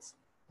plants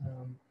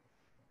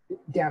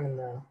down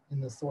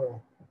in the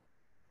soil.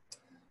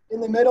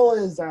 In the middle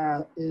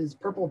is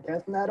purple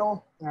death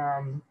nettle.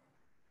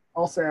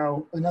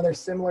 Also, another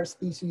similar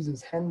species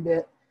is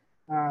henbit.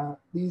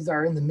 These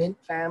are in the mint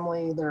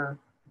family. They're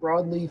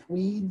broadleaf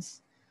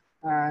weeds,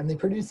 and they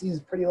produce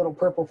these pretty little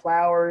purple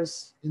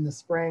flowers in the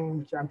spring,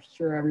 which I'm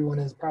sure everyone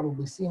has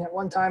probably seen at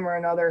one time or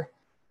another.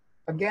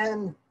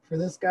 Again, for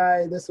this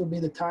guy, this will be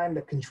the time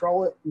to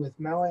control it with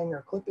mowing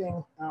or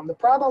clipping. The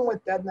problem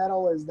with dead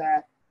nettle is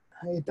that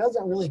it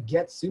doesn't really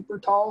get super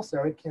tall,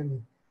 so it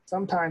can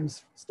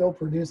sometimes still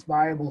produce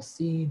viable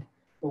seed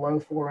below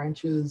 4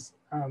 inches.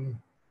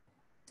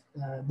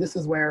 This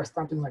is where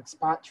something like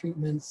spot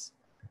treatments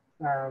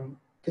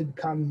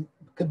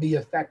could be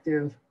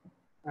effective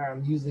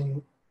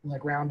using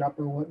like Roundup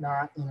or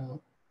whatnot in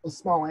a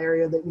small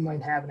area that you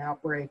might have an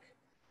outbreak.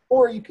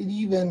 Or you could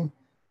even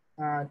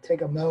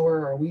take a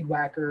mower or a weed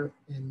whacker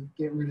and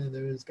get rid of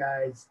those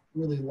guys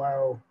really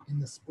low in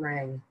the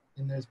spring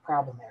in those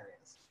problem areas.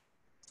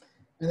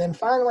 And then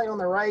finally on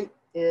the right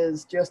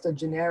is just a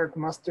generic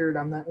mustard.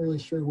 I'm not really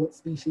sure what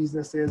species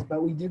this is,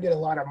 but we do get a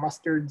lot of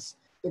mustards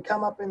that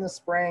come up in the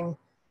spring.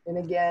 And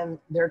again,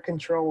 their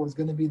control is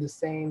going to be the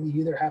same.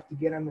 You either have to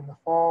get them in the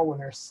fall when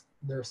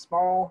they're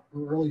small,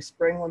 or early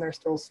spring when they're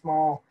still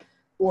small,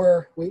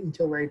 or wait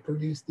until they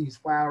produce these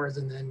flowers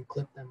and then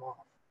clip them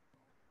off.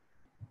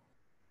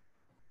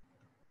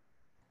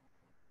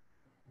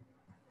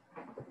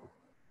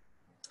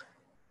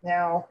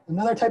 Now,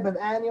 another type of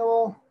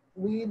annual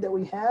weed that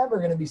we have are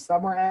going to be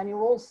summer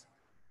annuals.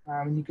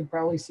 You can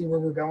probably see where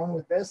we're going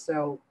with this.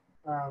 So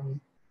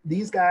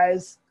these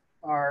guys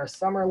are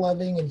summer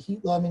loving and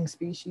heat loving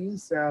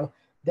species. So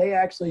they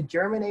actually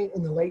germinate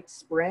in the late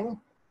spring.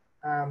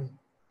 And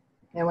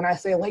when I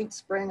say late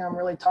spring, I'm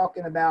really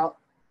talking about,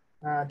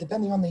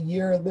 depending on the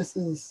year, this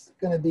is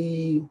going to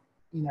be,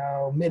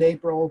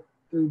 mid-April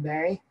through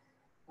May.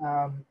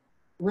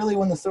 Really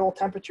when the soil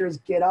temperatures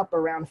get up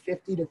around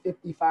 50 to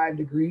 55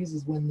 degrees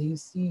is when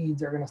these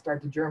seeds are going to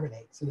start to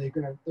germinate. So they're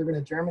going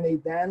to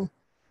germinate then.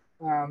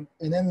 And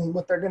then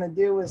what they're going to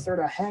do is sort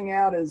of hang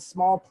out as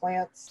small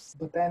plants.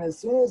 But then as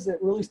soon as it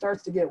really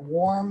starts to get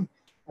warm,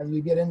 as we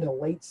get into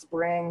late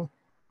spring,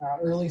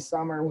 early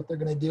summer, what they're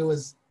going to do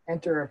is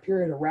enter a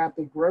period of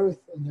rapid growth,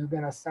 and they're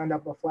going to send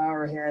up a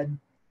flower head.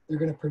 They're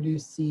going to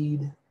produce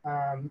seed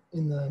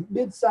in the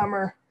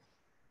midsummer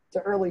to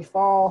early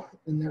fall,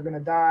 and they're going to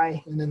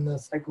die, and then the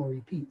cycle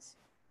repeats.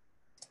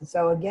 And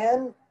so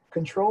again,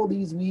 control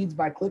these weeds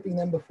by clipping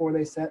them before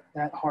they set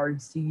that hard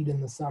seed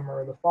in the summer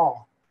or the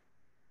fall.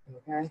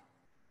 Okay.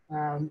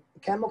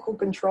 Chemical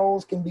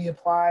controls can be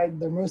applied.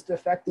 They're most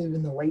effective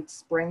in the late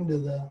spring to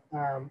the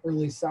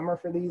early summer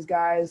for these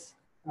guys.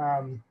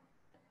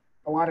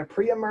 A lot of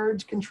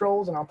pre-emerge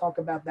controls, and I'll talk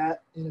about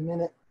that in a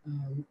minute,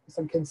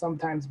 some can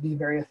sometimes be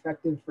very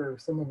effective for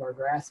some of our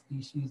grass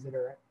species that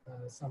are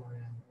summer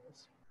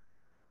annuals.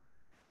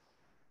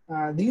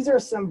 These are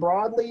some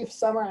broadleaf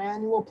summer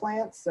annual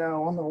plants.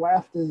 So on the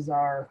left is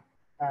our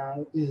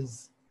a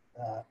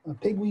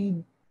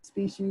pigweed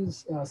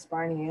species,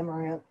 spiny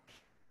amaranth,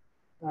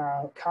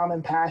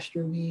 common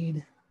pasture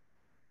weed.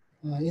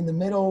 In the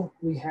middle,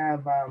 we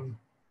have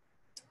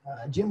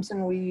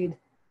Jimson weed,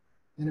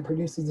 and it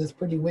produces this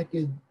pretty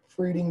wicked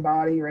fruiting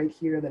body right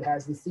here that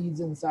has the seeds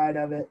inside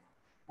of it.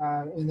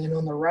 And then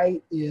on the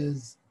right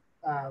is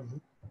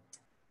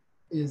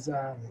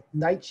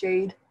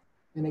nightshade.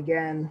 And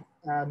again,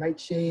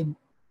 nightshade,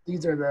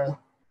 these are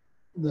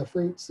the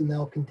fruits and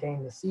they'll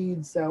contain the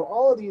seeds. So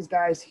all of these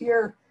guys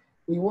here,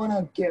 we want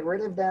to get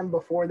rid of them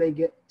before they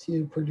get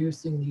to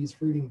producing these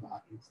fruiting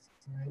bodies,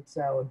 right?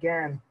 So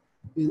again,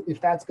 if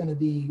that's going to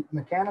be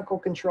mechanical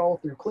control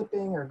through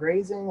clipping or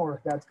grazing, or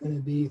if that's going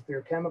to be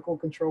through chemical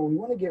control, we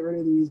want to get rid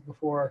of these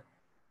before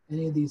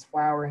any of these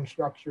flowering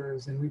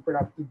structures and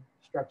reproductive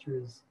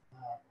structures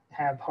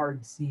have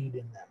hard seed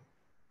in them.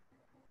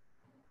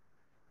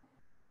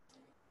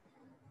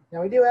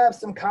 Now we do have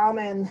some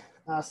common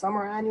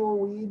summer annual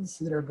weeds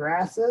that are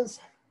grasses.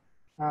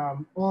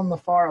 On the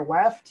far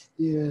left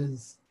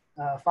is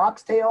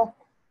foxtail.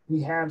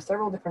 We have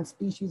several different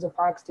species of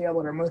foxtail,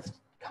 but our most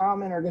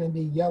common are going to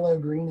be yellow,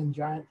 green, and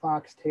giant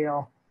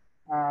foxtail.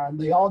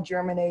 They all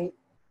germinate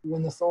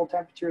when the soil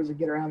temperatures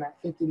get around that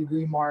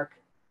 50-degree mark.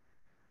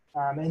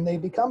 And they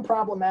become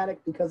problematic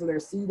because of their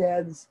seed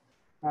heads.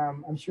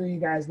 I'm sure you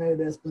guys know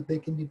this, but they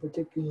can be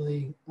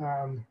particularly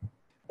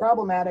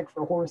problematic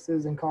for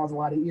horses and cause a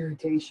lot of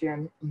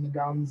irritation in the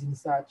gums and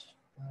such,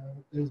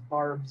 those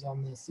barbs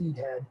on the seed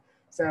head.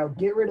 So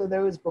get rid of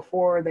those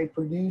before they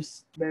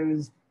produce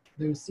those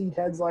seed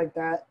heads like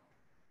that.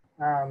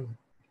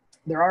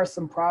 There are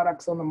some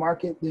products on the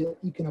market that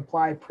you can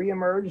apply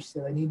pre-emerge,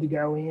 so they need to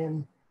go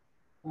in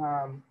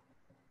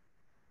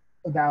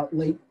about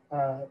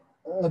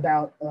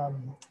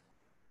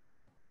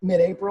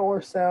mid-April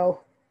or so,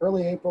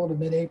 early April to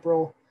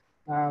mid-April,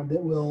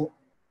 that will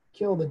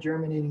kill the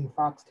germinating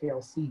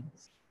foxtail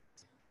seeds.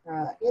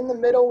 In the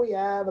middle, we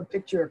have a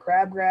picture of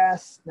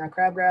crabgrass. Now,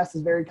 crabgrass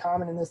is very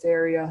common in this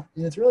area,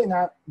 and it's really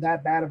not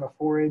that bad of a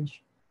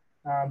forage,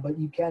 but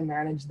you can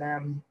manage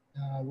them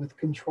with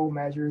control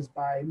measures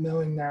by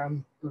mowing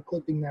them or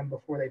clipping them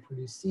before they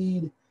produce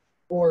seed,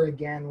 or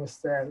again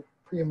with the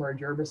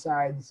pre-emerge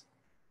herbicides.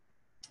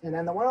 And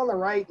then the one on the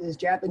right is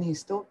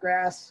Japanese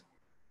stiltgrass,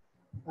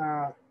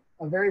 a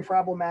very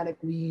problematic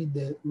weed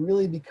that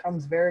really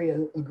becomes very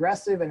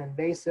aggressive and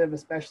invasive,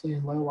 especially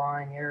in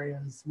low-lying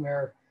areas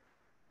where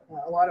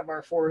a lot of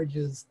our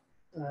forages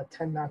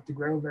tend not to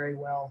grow very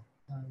well.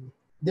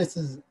 This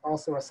is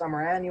also a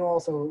summer annual,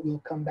 so it will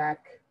come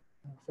back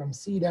from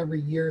seed every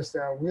year.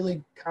 So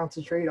really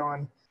concentrate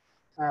on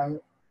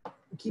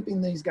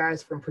keeping these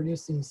guys from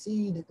producing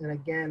seed. And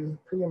again,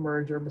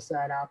 pre-emerge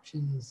herbicide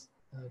options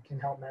can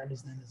help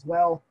manage them as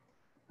well.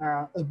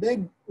 A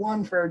big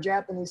one for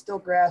Japanese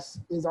stiltgrass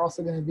is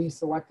also going to be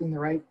selecting the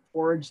right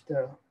forage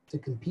to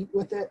compete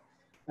with it.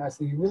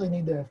 So you really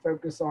need to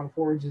focus on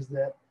forages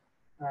that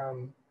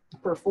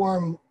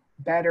perform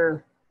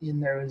better in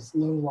those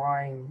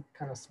low-lying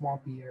kind of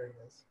swampy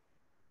areas.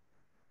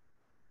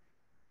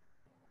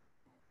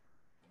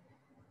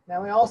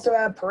 Now we also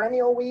have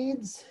perennial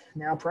weeds.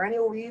 Now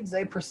perennial weeds,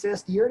 they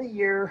persist year to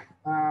year.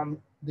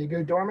 They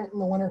go dormant in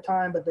the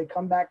wintertime, but they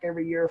come back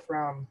every year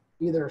from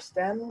either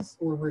stems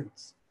or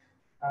roots.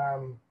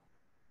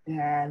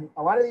 And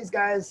a lot of these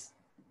guys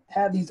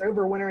have these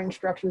overwintering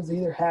structures. They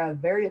either have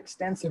very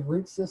extensive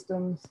root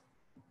systems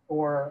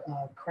or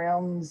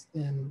crowns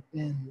and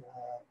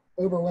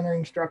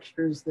overwintering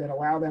structures that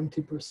allow them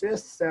to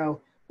persist. So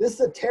this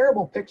is a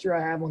terrible picture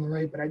I have on the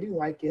right, but I do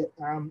like it.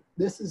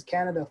 This is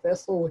Canada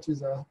thistle, which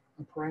is a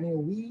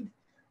perennial weed.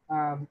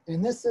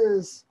 And this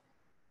is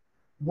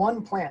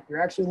one plant.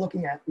 You're actually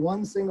looking at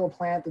one single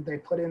plant that they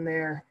put in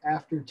there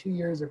after 2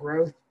 years of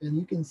growth. And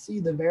you can see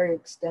the very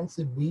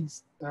extensive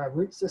weeds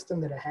root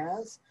system that it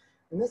has.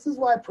 And this is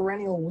why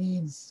perennial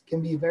weeds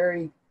can be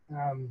very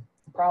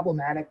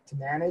problematic to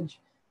manage,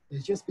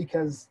 is just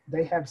because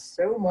they have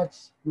so much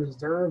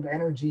reserve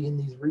energy in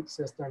these root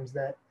systems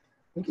that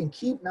we can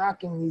keep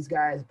knocking these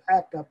guys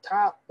back up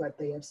top, but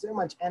they have so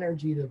much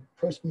energy to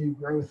push new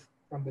growth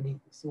from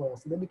beneath the soil.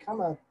 So they become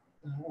a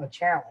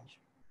challenge.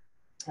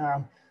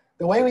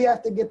 The way we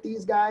have to get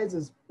these guys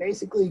is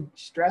basically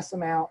stress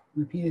them out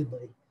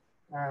repeatedly.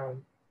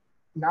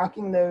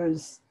 Knocking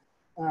those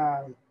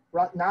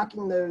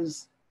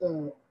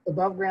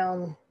above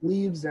ground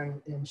leaves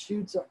and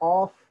shoots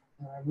off,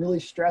 really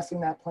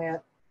stressing that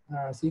plant.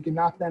 So you can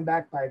knock them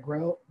back by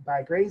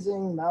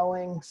grazing,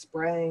 mowing,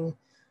 spraying.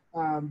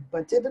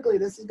 But typically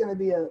this is going to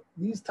be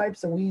these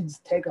types of weeds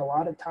take a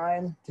lot of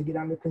time to get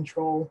under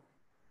control.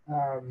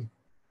 And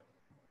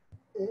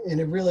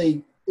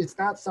it's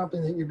not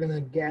something that you're going to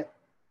get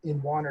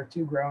in 1 or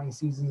 2 growing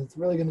seasons. It's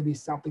really going to be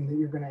something that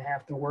you're going to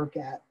have to work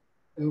at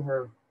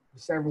over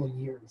several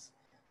years.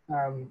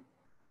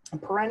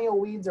 Perennial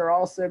weeds are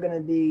also going to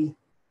be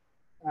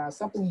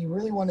something you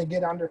really want to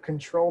get under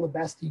control the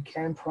best you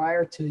can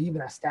prior to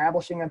even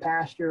establishing a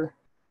pasture.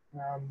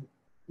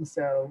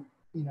 So,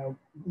 you know,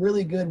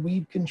 really good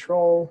weed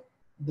control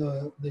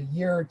the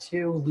year or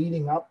two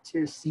leading up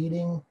to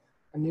seeding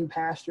a new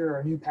pasture or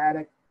a new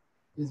paddock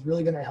is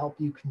really going to help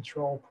you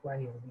control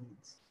perennial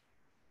weeds.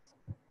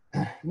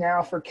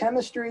 Now for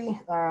chemistry,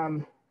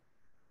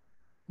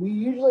 we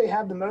usually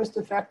have the most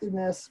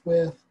effectiveness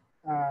with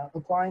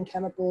applying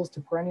chemicals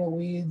to perennial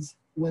weeds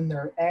when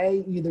they're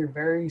either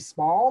very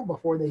small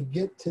before they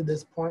get to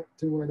this point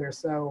to where they're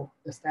so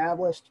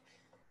established,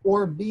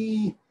 or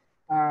B,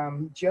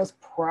 just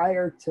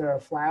prior to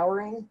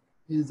flowering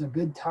is a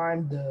good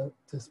time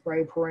to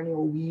spray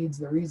perennial weeds.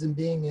 The reason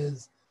being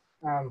is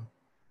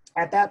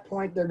at that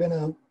point, they're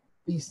gonna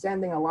be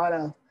sending a lot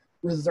of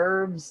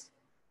reserves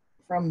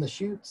from the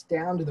shoots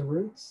down to the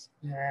roots.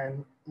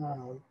 And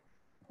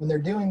when they're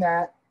doing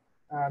that,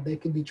 they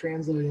could be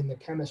translating the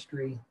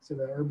chemistry, so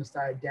the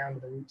herbicide down to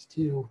the roots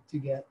too, to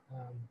get,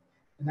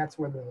 and that's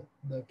where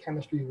the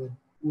chemistry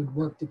would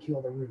work to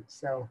kill the roots.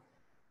 So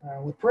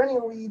with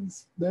perennial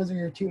weeds, those are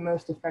your two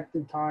most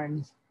effective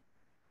times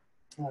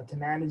to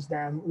manage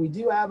them. We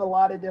do have a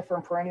lot of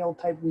different perennial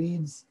type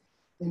weeds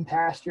in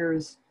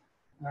pastures.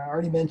 I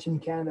already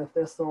mentioned Canada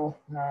thistle.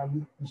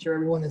 I'm sure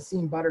everyone has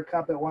seen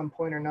buttercup at one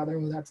point or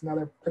another. That's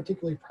another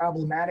particularly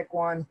problematic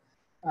one,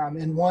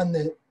 and one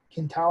that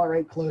can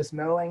tolerate close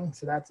mowing,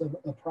 so that's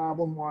a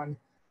problem one.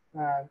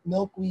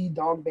 Milkweed,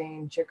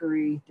 dogbane,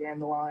 chicory,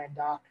 dandelion,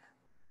 dock,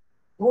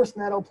 horse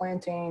nettle,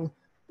 plantain,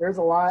 there's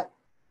a lot.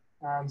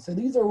 So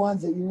these are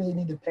ones that you really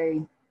need to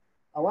pay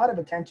a lot of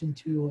attention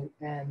to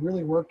and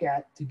really work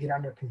at to get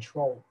under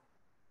control.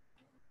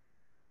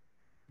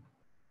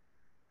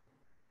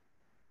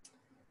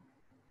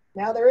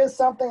 Now there is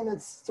something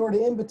that's sort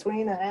of in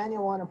between an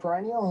annual and a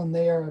perennial, and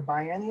they are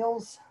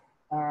biennials.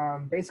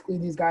 Basically,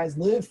 these guys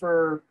live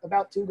for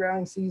about 2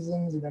 growing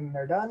seasons and then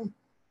they're done.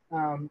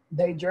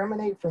 They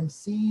germinate from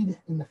seed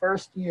in the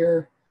first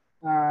year,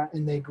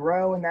 and they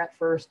grow in that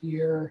first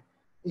year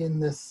in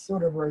this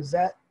sort of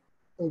rosette,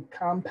 a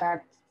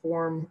compact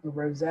form of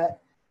rosette.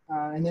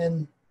 And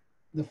then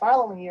the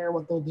following year,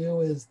 what they'll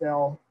do is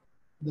they'll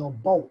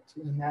bolt,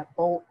 and that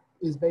bolt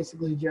is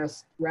basically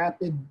just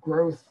rapid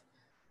growth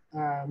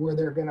where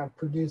they're going to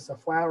produce a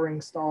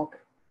flowering stalk.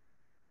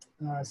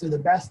 So the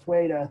best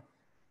way to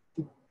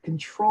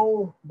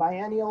control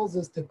biennials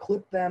is to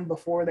clip them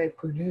before they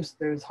produce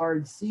those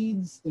hard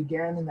seeds,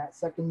 again in that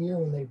second year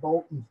when they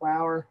bolt and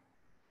flower.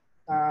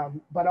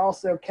 But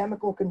also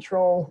chemical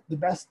control, the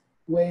best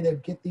way to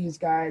get these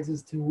guys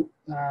is to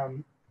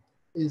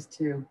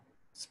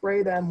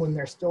spray them when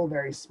they're still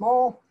very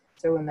small,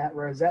 so in that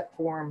rosette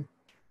form.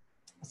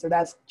 So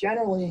that's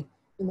generally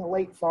in the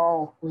late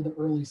fall or the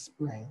early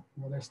spring,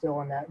 where they're still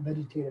in that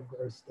vegetative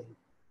growth state.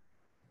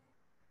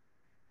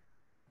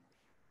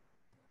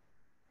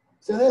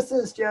 So this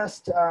is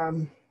just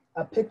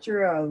a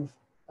picture of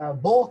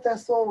bull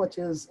thistle, which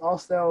is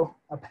also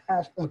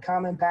a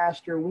common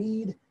pasture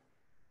weed.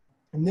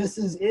 And this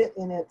is it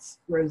in its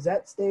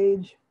rosette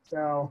stage.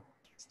 So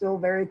still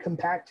very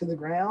compact to the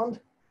ground.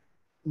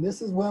 And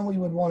this is when we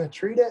would want to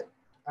treat it.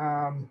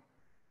 And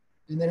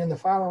then in the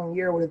following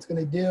year, what it's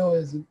going to do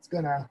is it's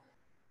going to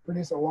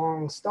produce a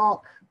long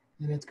stalk,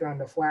 and it's going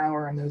to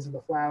flower, and those are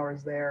the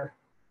flowers there.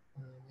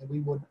 And we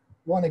would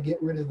want to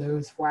get rid of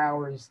those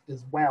flowers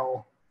as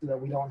well, so that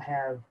we don't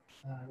have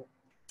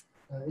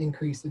an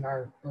increase in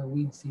our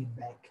weed seed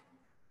bank.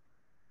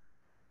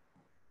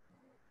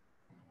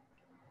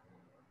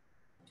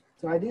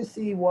 So I do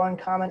see one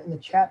comment in the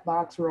chat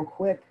box real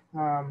quick.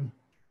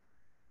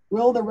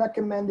 Will the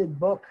recommended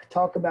book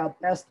talk about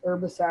best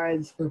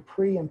herbicides for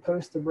pre and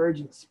post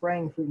emergent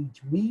spraying for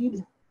each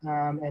weed?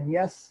 And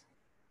yes,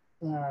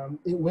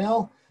 it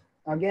will.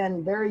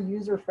 Again, very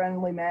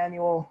user-friendly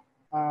manual.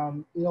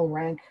 It'll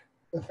rank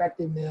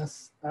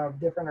effectiveness of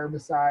different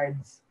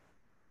herbicides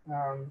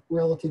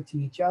relative to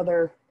each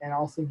other, and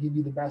also give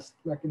you the best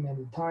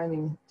recommended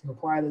timing to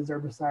apply those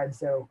herbicides.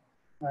 So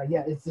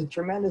yeah, it's a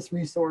tremendous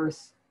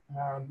resource.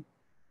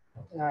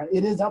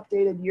 It is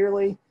updated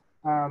yearly,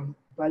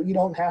 but you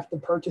don't have to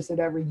purchase it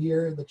every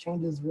year. The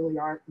changes really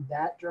aren't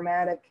that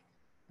dramatic.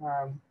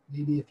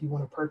 Maybe if you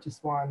want to purchase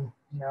one,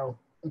 you know,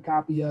 a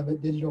copy of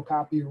it, digital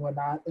copy or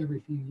whatnot,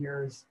 every few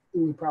years, it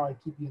would probably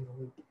keep you in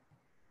the loop.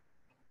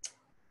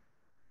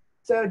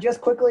 So just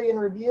quickly in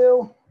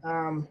review,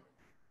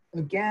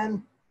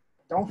 again,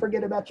 don't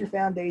forget about your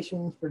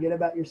foundation, forget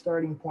about your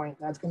starting point.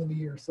 That's going to be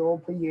your soil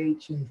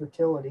pH and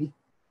fertility.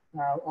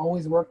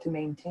 Always work to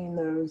maintain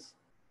those.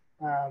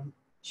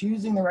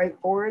 Choosing the right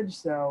forage,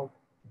 so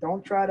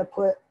don't try to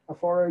put a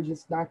forage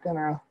that's not going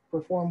to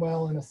perform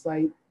well in a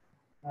site.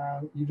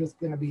 You're just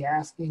going to be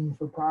asking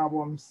for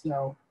problems.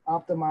 So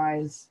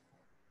optimize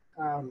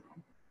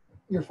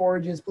your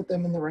forages, put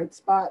them in the right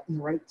spot, in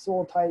the right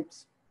soil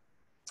types.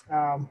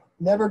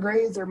 Never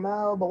graze or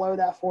mow below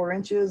that 4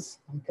 inches.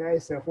 Okay,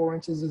 so 4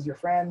 inches is your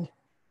friend.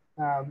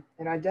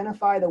 And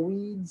identify the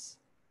weeds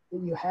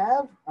that you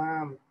have.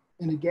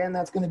 And again,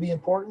 that's going to be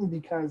important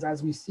because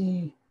as we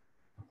see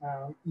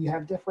You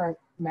have different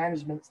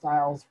management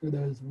styles for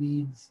those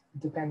weeds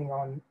depending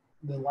on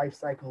the life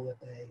cycle that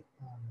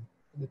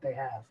they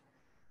have.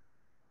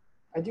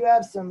 I do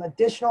have some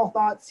additional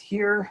thoughts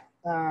here.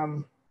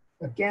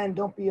 Again,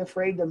 don't be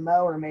afraid to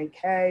mow or make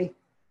hay.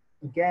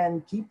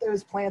 Again, keep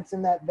those plants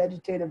in that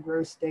vegetative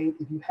growth state.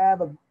 If you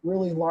have a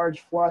really large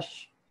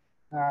flush,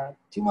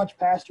 too much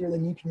pasture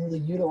than you can really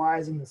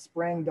utilize in the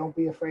spring, don't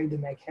be afraid to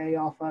make hay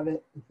off of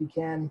it if you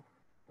can,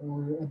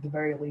 or at the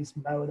very least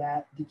mow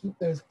that to keep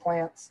those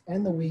plants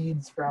and the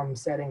weeds from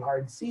setting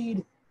hard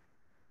seed.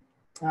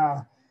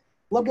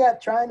 Look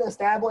at trying to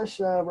establish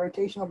a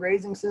rotational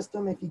grazing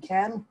system if you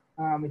can.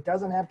 It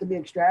doesn't have to be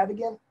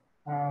extravagant.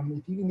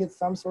 If you can get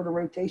some sort of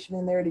rotation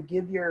in there to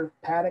give your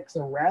paddocks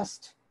a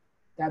rest,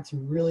 that's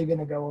really going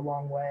to go a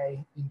long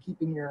way in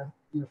keeping your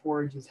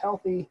forages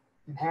healthy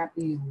and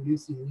happy and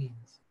reducing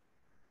weeds.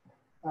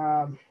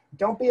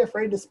 Don't be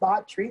afraid to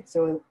spot treat.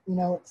 So, you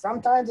know,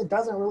 sometimes it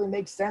doesn't really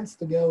make sense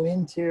to go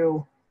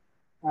into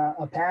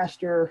a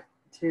pasture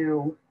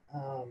to,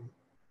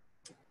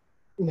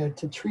 you know,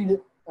 to treat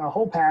it a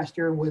whole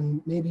pasture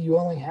when maybe you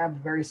only have a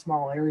very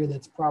small area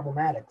that's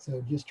problematic.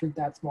 So just treat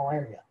that small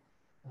area.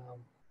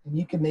 And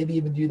you can maybe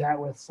even do that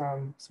with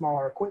some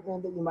smaller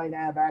equipment that you might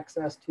have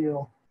access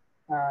to.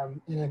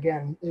 And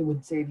again, it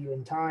would save you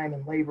in time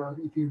and labor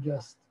if you're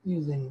just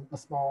using a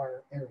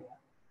smaller area.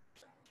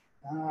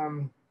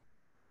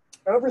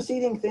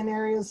 Overseeding thin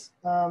areas.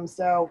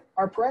 So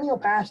our perennial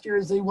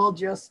pastures, they will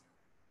just,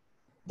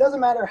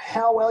 doesn't matter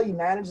how well you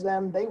manage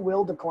them, they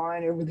will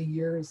decline over the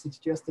years. It's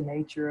just the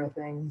nature of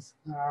things.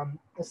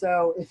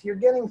 So if you're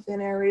getting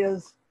thin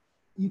areas,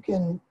 you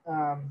can,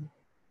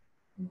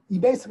 you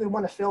basically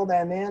want to fill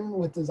them in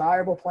with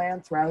desirable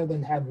plants rather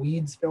than have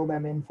weeds fill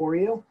them in for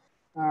you.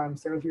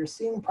 So if you're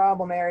seeing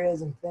problem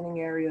areas and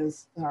thinning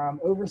areas,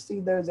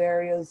 overseed those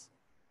areas.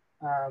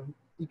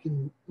 You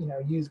can, you know,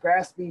 use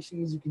grass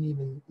species. You can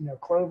even, you know,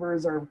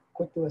 clovers are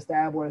quick to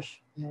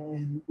establish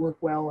and work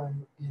well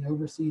in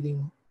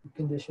overseeding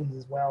conditions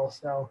as well.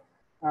 So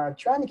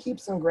trying to keep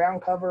some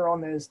ground cover on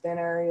those thin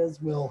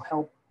areas will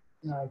help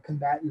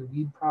combat your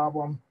weed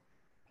problem.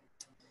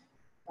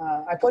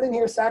 I put in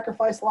here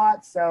sacrifice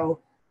lots. So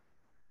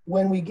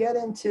when we get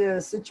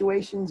into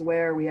situations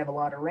where we have a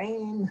lot of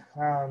rain,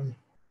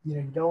 you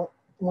know, you don't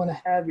want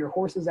to have your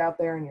horses out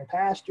there in your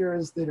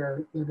pastures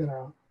they're going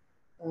to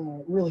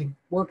really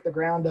work the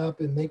ground up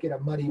and make it a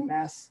muddy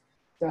mess.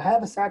 So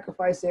have a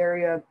sacrifice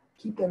area,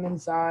 keep them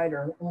inside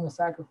or on a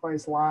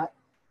sacrifice lot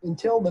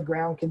until the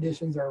ground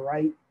conditions are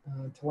right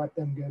to let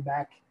them go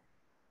back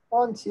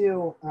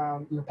onto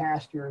your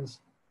pastures.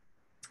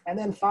 And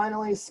then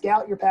finally,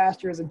 scout your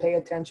pastures and pay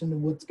attention to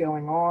what's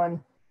going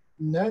on.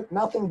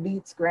 Nothing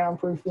beats ground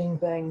proofing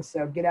things.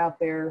 So get out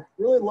there,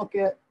 really look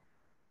at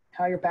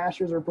how your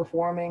pastures are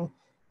performing.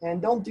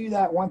 And don't do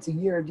that once a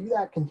year. Do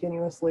that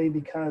continuously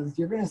because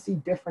you're going to see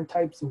different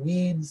types of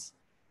weeds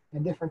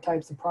and different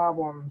types of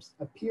problems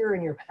appear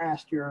in your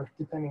pasture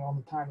depending on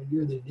the time of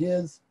year that it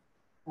is.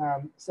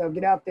 So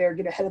get out there,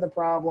 get ahead of the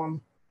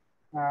problem,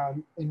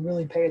 and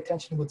really pay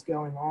attention to what's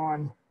going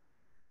on.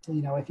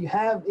 You know, if you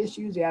have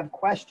issues, you have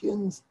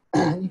questions,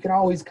 you can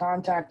always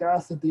contact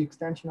us at the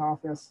Extension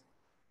office.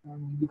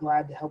 We'd be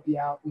glad to help you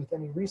out with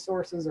any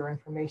resources or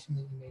information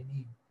that you may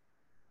need.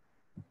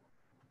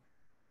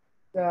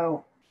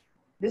 So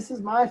this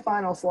is my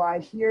final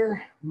slide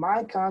here.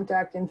 My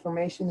contact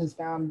information is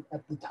found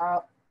at the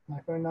top, my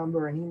phone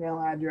number and email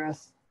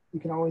address. You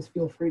can always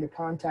feel free to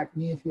contact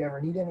me if you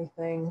ever need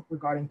anything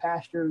regarding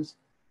pastures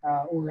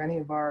or any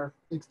of our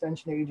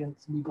extension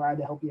agents. We'd be glad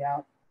to help you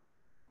out.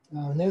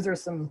 And those are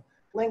some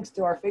links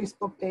to our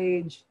Facebook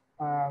page,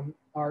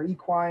 our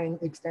equine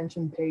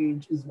extension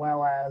page, as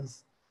well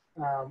as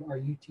our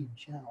YouTube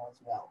channel as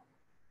well.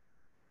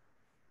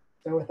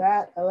 So with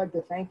that, I'd like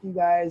to thank you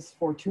guys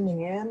for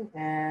tuning in,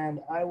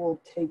 and I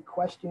will take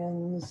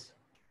questions.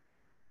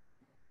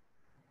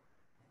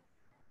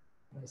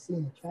 I see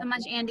in the chat. So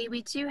much, Andy.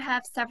 We do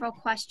have several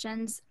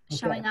questions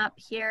showing up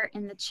here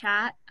in the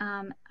chat.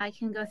 I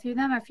can go through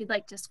them, or if you'd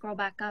like to scroll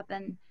back up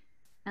and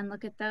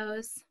look at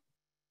those.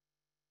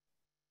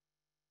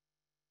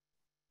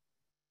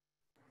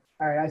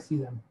 All right, I see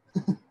them.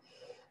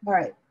 All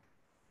right.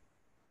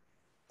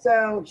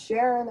 So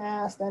Sharon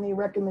asked any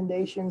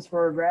recommendations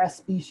for grass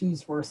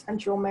species for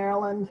Central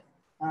Maryland.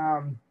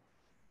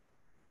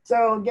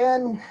 So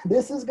again,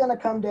 this is going to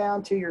come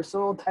down to your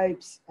soil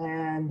types,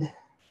 and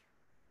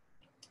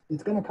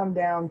it's going to come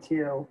down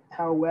to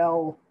how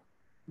well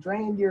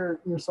drained your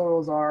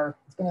soils are.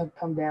 It's going to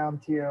come down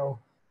to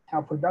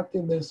how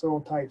productive those soil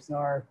types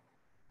are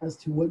as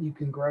to what you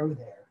can grow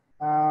there.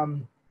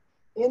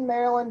 In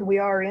Maryland, we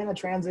are in a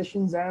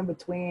transition zone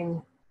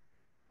between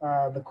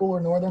the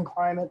cooler northern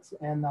climates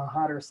and the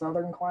hotter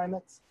southern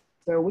climates.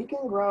 So we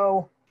can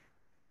grow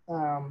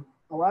a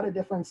lot of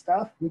different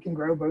stuff. We can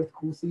grow both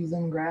cool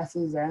season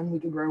grasses and we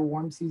can grow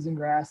warm season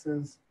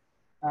grasses.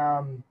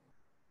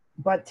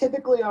 But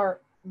typically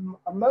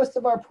most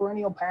of our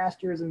perennial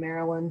pastures in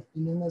Maryland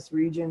and in this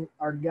region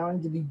are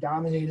going to be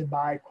dominated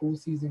by cool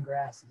season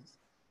grasses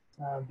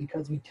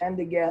because we tend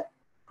to get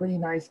pretty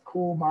nice,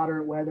 cool,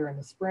 moderate weather in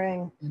the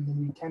spring, and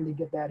then we tend to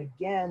get that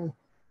again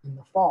in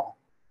the fall.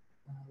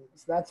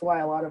 So that's why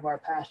a lot of our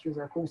pastures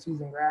are cool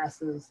season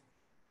grasses.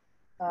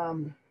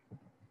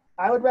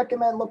 I would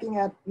recommend looking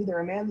at either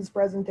Amanda's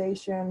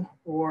presentation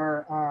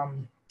or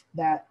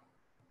that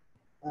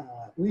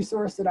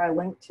resource that I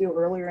linked to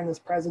earlier in this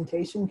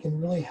presentation can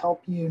really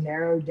help you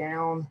narrow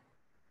down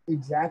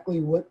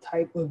exactly what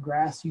type of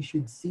grass you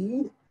should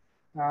seed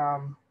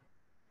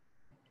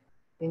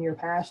in your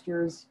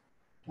pastures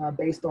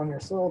based on your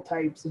soil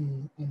types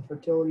and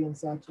fertility and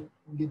such.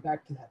 We'll get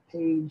back to that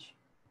page.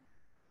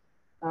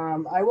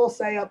 I will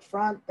say up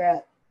front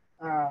that,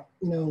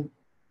 you know,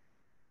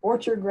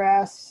 orchard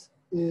grass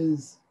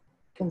is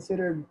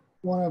considered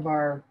one of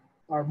our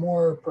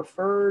more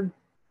preferred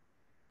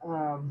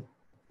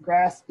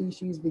grass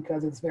species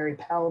because it's very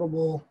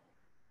palatable.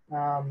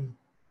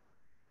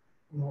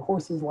 You know,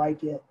 horses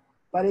like it,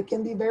 but it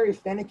can be very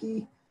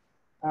finicky.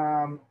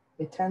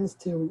 It tends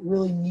to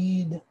really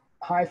need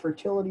high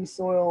fertility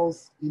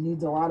soils. It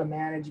needs a lot of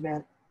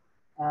management.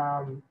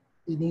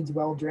 It needs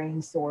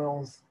well-drained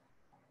soils.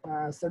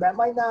 So that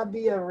might not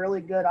be a really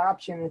good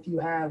option if you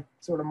have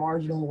sort of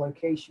marginal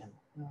location.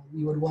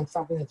 You would want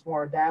something that's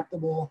more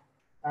adaptable.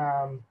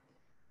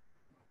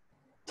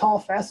 Tall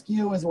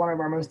fescue is one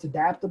of our most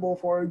adaptable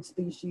forage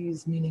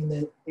species, meaning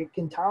that it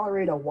can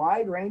tolerate a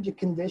wide range of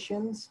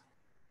conditions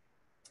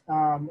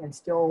and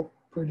still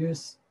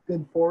produce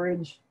good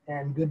forage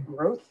and good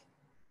growth.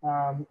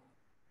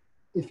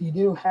 If you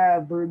do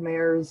have brood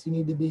mares, you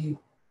need to be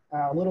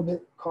a little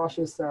bit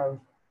cautious of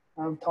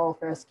tall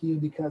fescue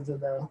because of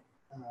the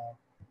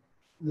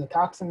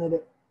toxin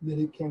that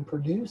it can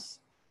produce.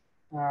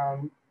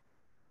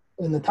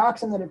 And the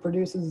toxin that it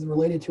produces is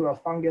related to a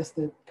fungus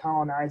that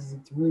colonizes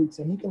its roots.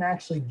 And you can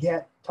actually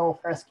get tall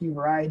fescue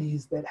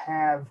varieties that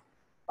have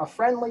a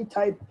friendly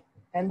type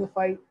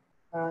endophyte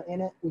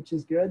in it, which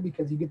is good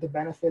because you get the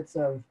benefits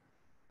of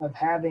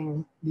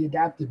having the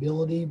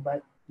adaptability,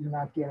 but you're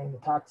not getting the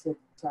toxic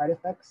side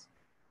effects.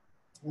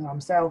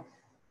 So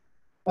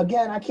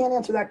again, I can't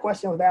answer that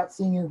question without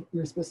seeing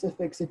your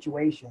specific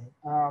situation.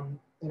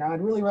 And I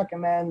would really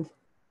recommend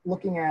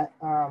looking at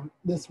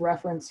this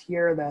reference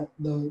here, that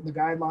the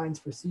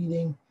guidelines for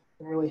seeding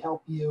can really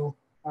help you.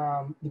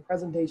 The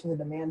presentation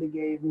that Amanda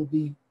gave will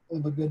be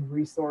of a good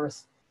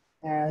resource.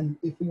 And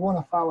if you want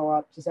to follow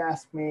up, just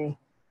ask me,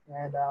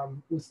 and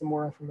with some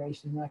more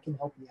information, I can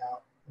help you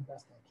out the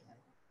best I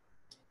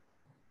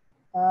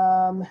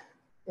can.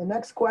 The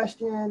next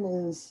question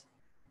is,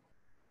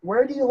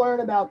 where do you learn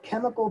about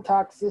chemical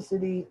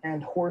toxicity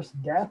and horse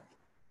death?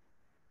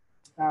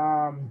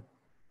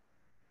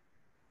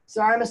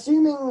 So I'm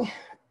assuming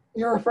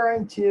you're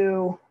referring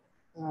to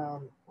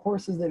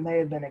horses that may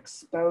have been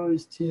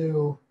exposed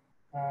to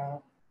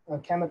a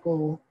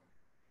chemical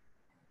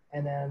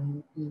and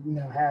then, you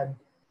know,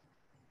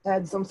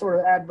 had some sort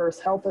of adverse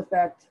health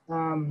effect.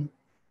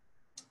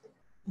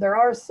 There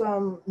are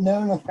some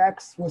known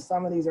effects with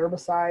some of these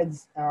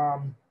herbicides,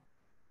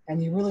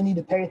 and you really need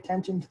to pay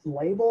attention to the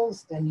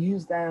labels and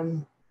use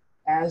them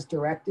as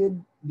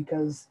directed,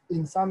 because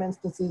in some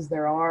instances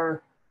there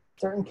are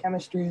certain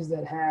chemistries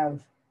that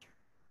have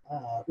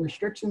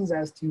restrictions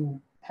as to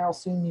how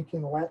soon you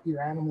can let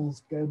your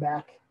animals go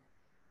back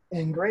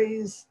and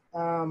graze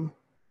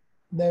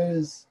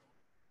those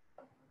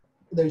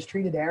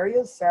treated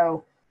areas.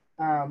 So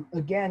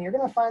again, you're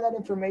going to find that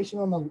information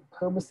on the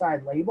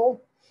herbicide label,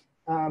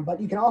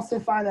 but you can also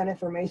find that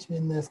information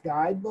in this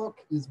guidebook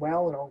as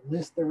well. It'll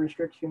list the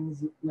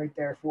restrictions right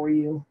there for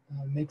you.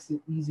 Makes it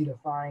easy to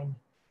find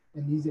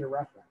and easy to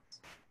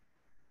reference.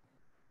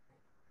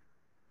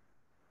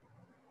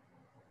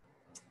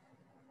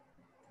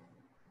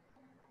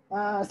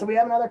 So we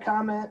have another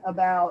comment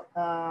about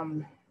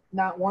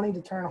not wanting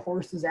to turn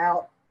horses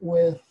out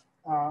with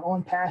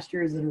on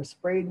pastures that are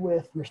sprayed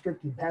with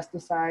restricted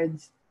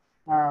pesticides.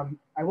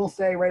 I will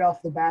say right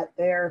off the bat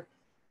there,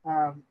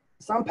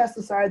 some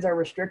pesticides are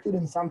restricted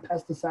and some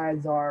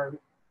pesticides are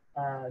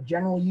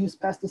general use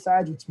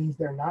pesticides, which means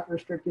they're not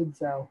restricted.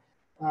 So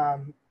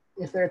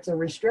if it's a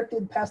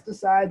restricted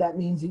pesticide, that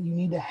means that you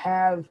need to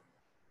have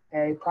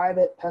a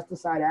private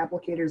pesticide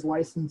applicator's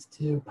license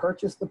to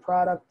purchase the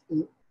product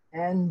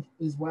and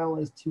as well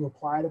as to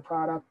apply the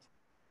product.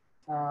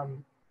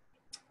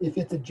 If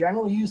it's a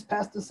general use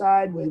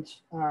pesticide,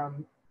 which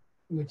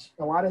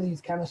a lot of these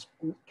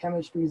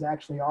chemistries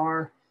actually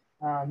are,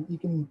 you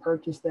can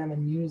purchase them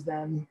and use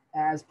them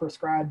as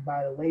prescribed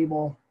by the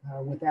label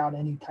without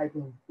any type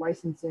of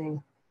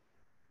licensing.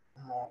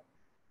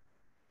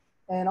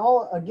 And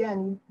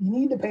again, you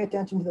need to pay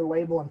attention to the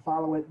label and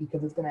follow it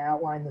because it's going to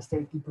outline the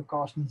safety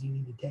precautions you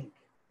need to take.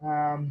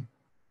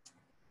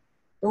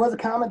 There was a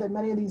comment that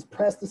many of these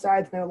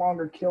pesticides no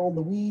longer kill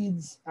the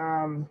weeds.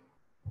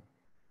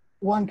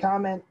 One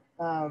comment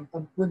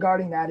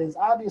regarding that is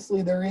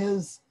obviously there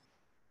is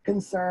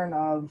concern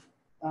of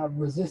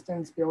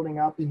resistance building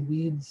up in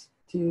weeds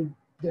to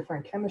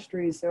different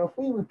chemistries. So if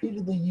we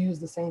repeatedly use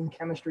the same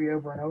chemistry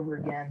over and over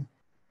again,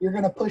 you're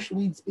going to push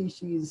weed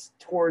species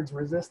towards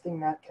resisting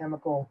that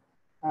chemical.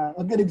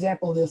 A good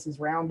example of this is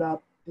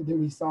Roundup. that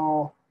we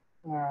saw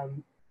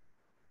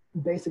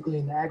basically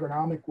in the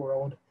agronomic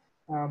world.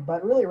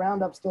 But really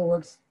Roundup still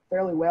works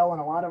fairly well in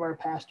a lot of our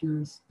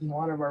pastures, in a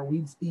lot of our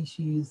weed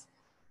species.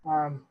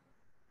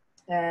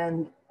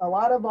 And a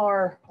lot of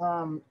our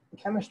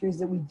chemistries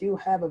that we do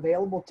have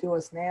available to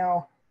us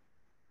now,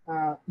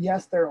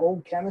 yes, they're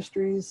old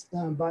chemistries,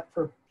 but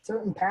for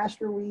certain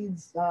pasture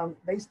weeds,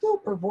 they still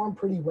perform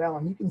pretty well.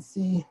 And you can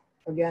see,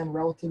 again,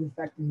 relative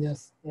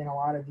effectiveness in a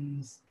lot of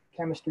these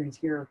chemistries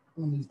here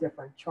on these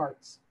different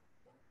charts.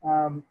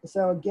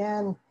 So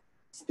again,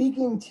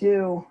 speaking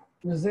to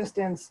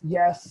resistance,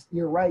 yes,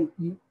 you're right.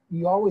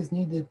 You always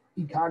need to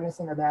be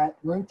cognizant of that.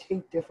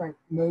 Rotate different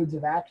modes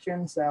of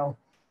action. So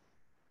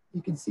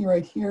you can see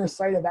right here,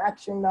 site of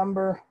action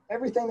number.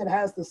 Everything that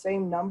has the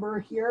same number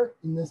here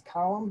in this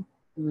column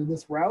or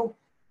this row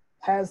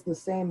has the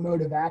same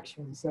mode of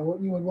action. So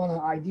what you would want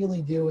to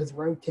ideally do is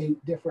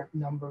rotate different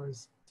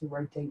numbers to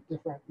rotate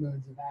different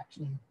modes of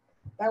action.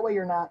 That way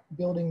you're not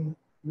building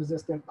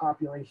resistant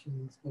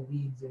populations of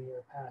weeds in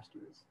your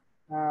pastures.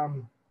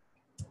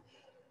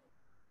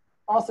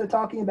 Also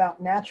talking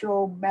about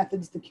natural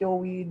methods to kill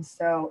weeds.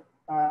 So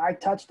I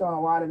touched on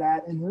a lot of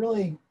that, and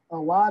really a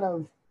lot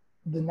of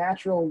the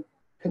natural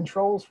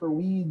controls for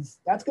weeds,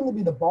 that's going to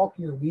be the bulk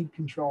of your weed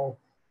control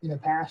in a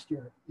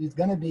pasture. It's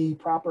going to be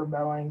proper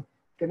mowing,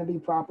 it's going to be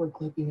proper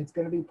clipping, it's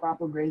going to be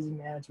proper grazing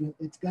management,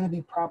 it's going to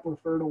be proper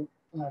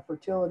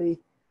fertility,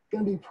 it's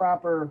going to be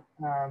proper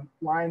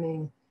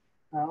liming.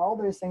 All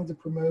those things to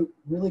promote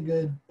really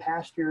good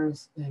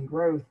pastures and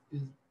growth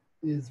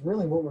is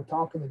really what we're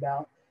talking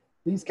about.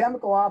 These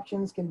chemical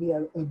options can be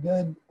a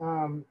good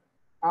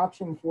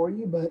option for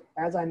you, but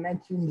as I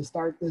mentioned to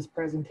start this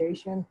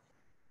presentation,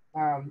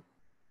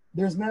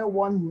 there's no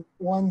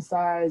one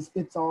size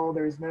fits all.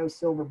 There's no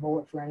silver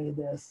bullet for any of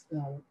this.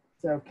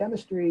 So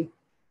chemistry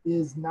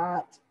is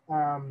not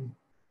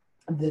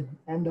the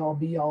end all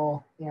be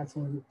all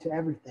answer to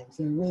everything.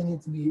 So it really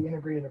needs to be an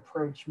integrated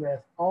approach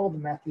with all the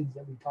methods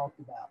that we talked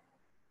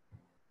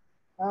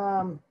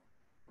about.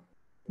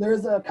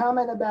 There's a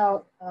comment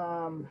about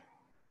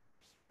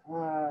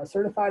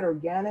certified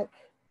organic.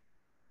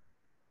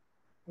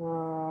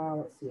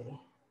 Let's see.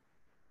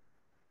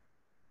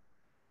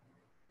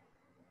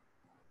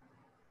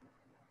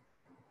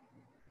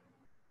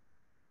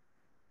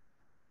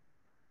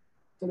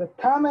 So the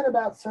comment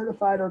about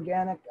certified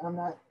organic,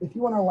 if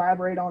you want to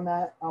elaborate on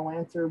that, I'll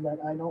answer,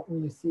 but I don't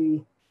really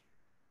see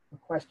a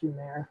question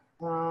there.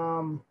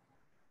 Are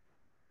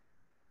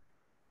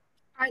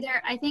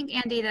there, I think,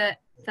 Andy,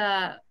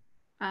 the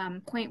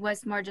point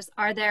was more just,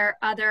 are there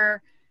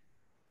other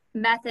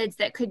methods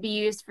that could be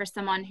used for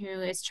someone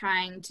who is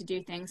trying to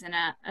do things in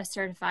a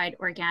certified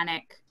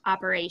organic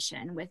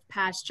operation with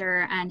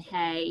pasture and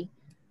hay?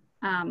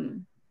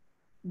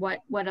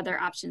 What other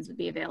options would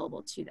be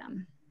available to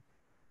them?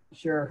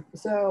 Sure.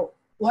 So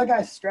like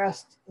I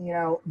stressed,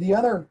 the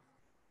other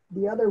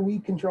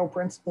weed control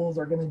principles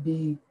are going to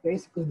be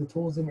basically the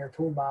tools in your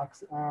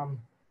toolbox.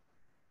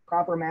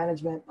 Proper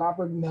management,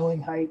 proper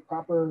mowing height,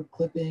 proper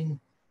clipping,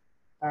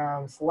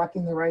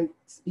 selecting the right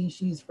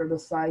species for the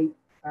site.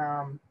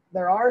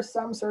 There are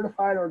some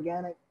certified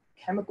organic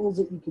chemicals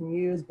that you can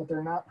use, but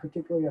they're not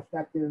particularly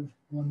effective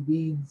on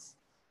weeds,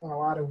 on a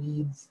lot of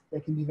weeds.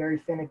 They can be very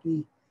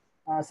finicky.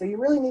 So you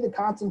really need to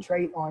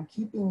concentrate on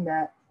keeping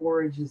that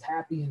forage as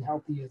happy and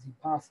healthy as you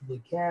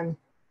possibly can,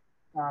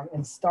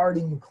 and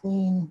starting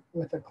clean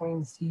with a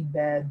clean seed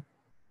bed,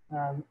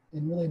 and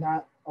really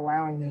not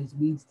allowing those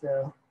weeds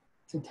to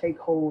take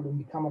hold and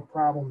become a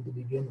problem to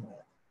begin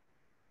with.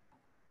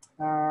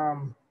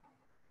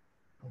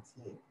 Let's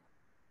see.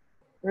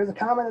 There's a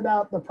comment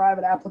about the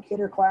private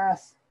applicator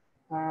class,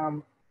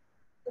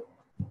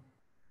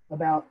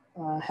 about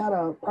how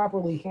to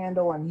properly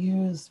handle and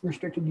use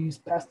restricted use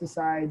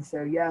pesticides.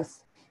 So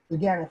yes,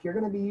 again, if you're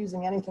going to be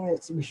using anything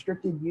that's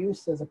restricted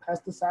use as a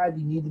pesticide,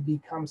 you need to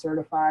become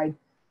certified.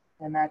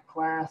 And that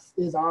class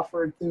is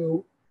offered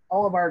through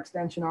all of our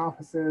extension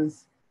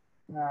offices,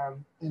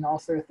 and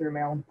also through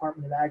Maryland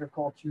Department of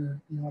Agriculture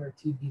in order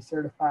to be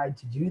certified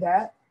to do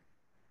that.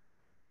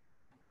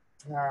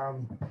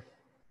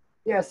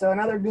 Yeah, so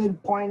another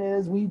good point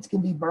is weeds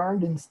can be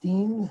burned and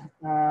steamed.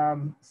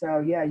 So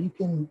yeah, you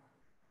can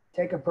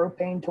take a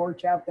propane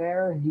torch out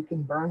there and you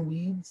can burn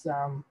weeds.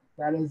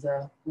 That is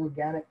a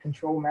organic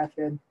control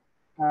method.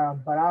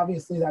 But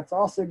obviously that's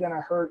also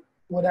gonna hurt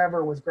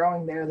whatever was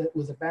growing there that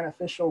was a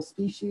beneficial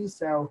species.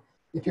 So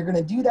if you're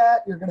gonna do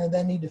that, you're gonna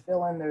then need to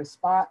fill in those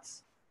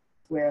spots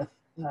with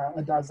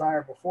a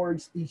desirable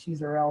forage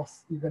species, or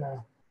else you're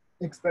gonna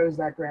expose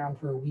that ground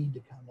for a weed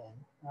to come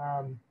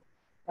in.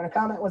 And a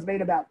comment was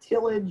made about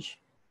tillage.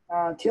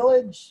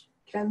 Tillage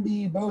can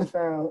be both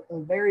a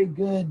very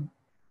good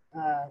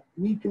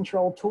weed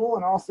control tool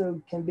and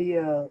also can be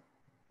a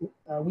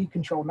weed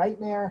control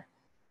nightmare.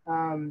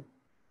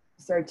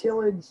 So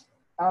tillage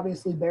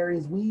obviously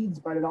buries weeds,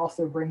 but it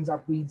also brings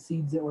up weed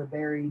seeds that were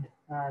buried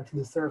to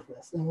the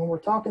surface. And when we're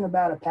talking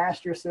about a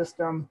pasture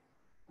system,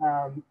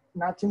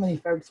 not too many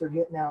folks are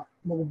getting out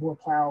multiple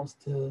plows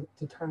to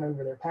turn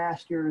over their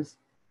pastures.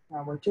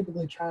 We're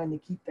typically trying to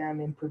keep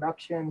them in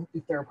production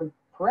if they're a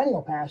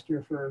perennial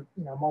pasture for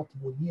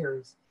multiple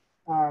years.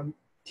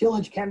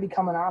 Tillage can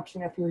become an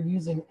option if you're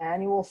using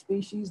annual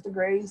species to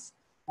graze.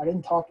 I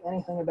didn't talk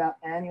anything about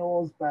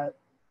annuals, but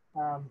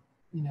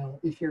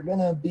if you're going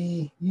to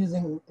be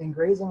using and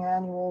grazing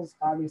annuals,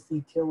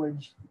 obviously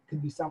tillage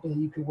could be something that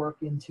you could work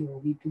into a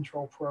weed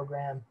control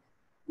program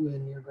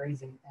when you're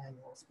grazing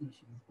annual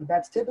species. But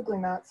that's typically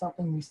not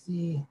something we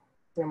see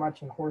so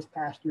much in horse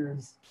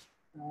pastures,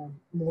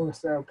 more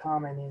so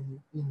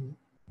common in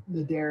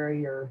the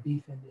dairy or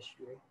beef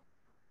industry.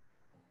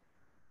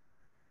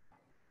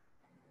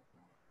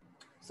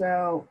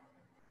 So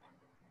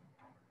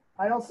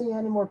I don't see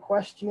any more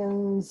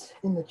questions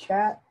in the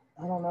chat.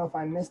 I don't know if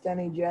I missed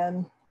any,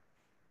 Jen.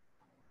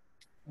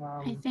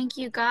 I think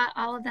you got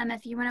all of them.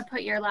 If you want to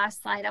put your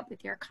last slide up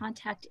with your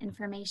contact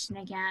information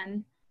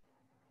again,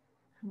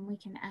 we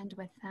can end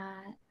with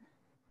that.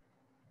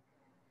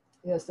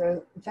 Yeah,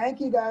 so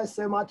thank you guys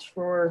so much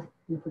for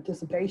your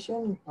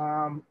participation.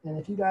 And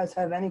if you guys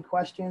have any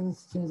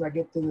questions, as soon as I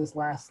get to this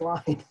last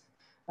slide,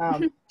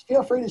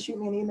 feel free to shoot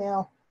me an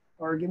email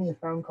or give me a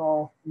phone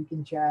call. We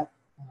can chat,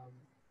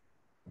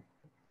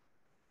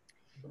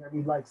 whatever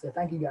you'd like. So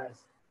thank you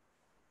guys.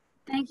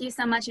 Thank you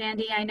so much,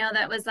 Andy. I know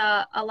that was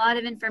a lot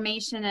of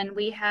information, and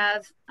we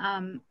have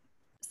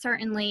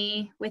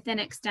certainly within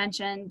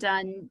Extension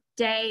done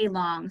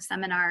day-long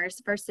seminars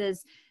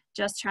versus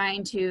just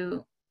trying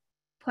to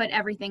put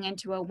everything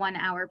into a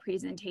 1-hour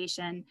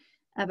presentation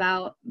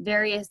about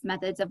various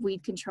methods of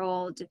weed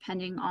control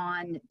depending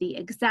on the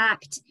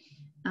exact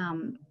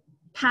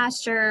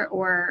pasture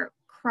or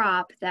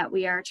crop that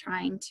we are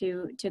trying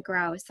to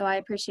grow. So I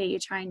appreciate you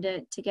trying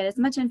to get as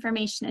much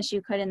information as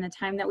you could in the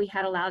time that we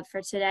had allowed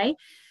for today.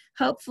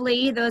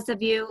 Hopefully those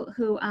of you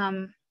who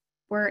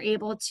were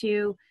able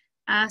to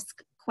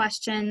ask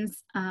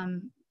questions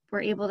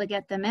were able to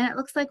get them in. It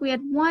looks like we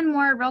had one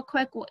more real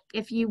quick.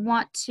 If you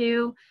want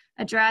to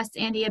address,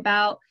 Andy,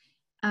 about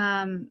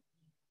herbicides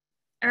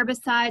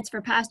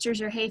for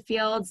pastures or hay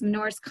fields,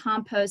 manures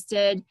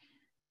composted.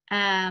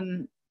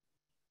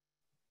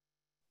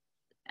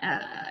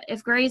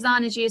 If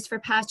Grazon is used for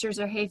pastures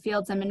or hay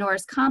fields and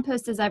manures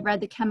compost, as I've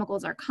read, the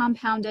chemicals are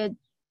compounded.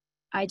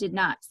 I did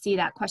not see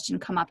that question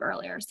come up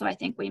earlier, so I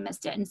think we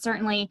missed it. And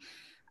certainly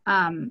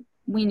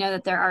we know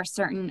that there are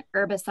certain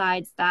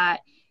herbicides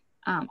that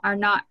are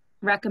not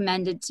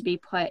recommended to be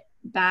put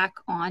back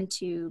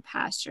onto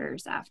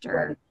pastures after.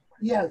 Right.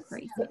 Yes.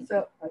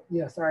 So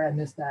yeah, sorry I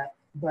missed that,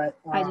 but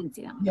I didn't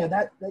see that. Yeah,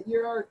 that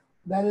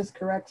is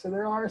correct. So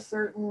there are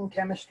certain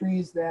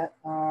chemistries that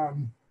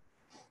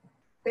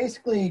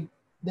basically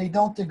they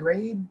don't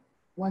degrade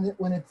when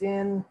it's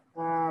in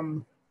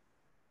the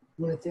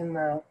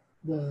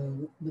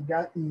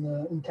gut and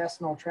the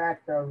intestinal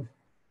tract of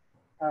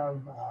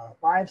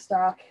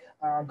livestock.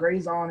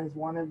 Grazon is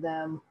one of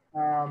them.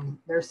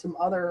 There's some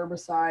other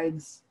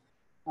herbicides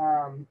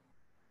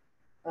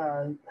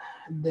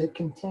that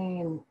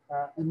contain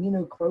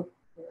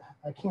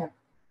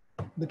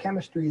the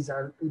chemistries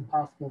are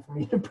impossible for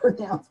me to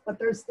pronounce, but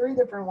there's 3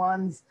 different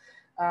ones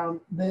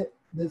that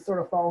sort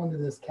of fall into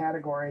this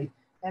category.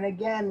 And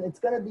again, it's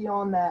going to be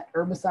on that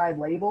herbicide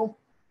label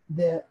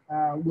that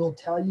will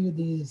tell you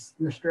these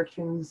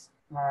restrictions.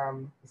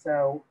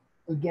 So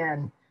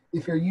again,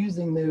 if you're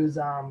using those,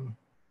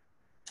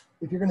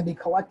 if you're going to be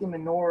collecting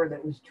manure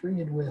that was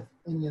treated with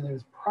any of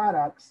those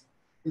products,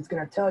 it's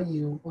going to tell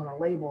you on a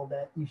label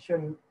that you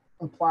shouldn't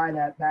apply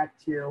that back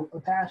to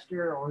a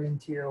pasture or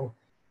into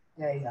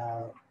a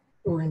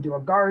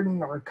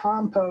garden or a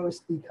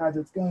compost, because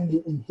it's going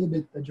to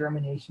inhibit the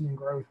germination and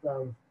growth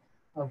of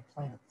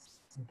plants.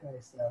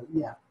 Okay, so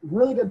yeah,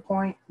 really good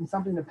point and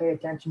something to pay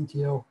attention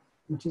to,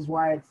 which is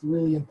why it's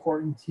really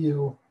important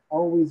to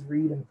always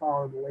read and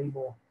follow the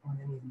label on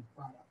any of these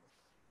products.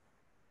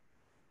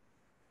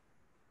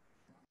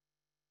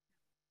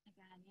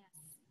 Again,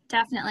 yes,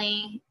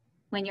 definitely.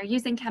 When you're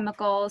using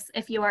chemicals,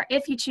 if you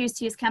choose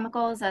to use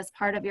chemicals as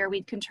part of your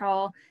weed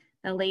control,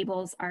 the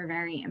labels are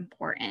very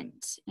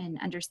important in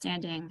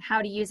understanding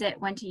how to use it,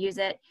 when to use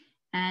it,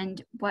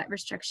 and what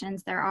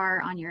restrictions there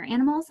are on your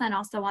animals and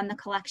also on the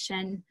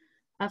collection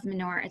of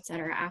manure,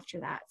 etc. after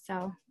that.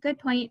 So good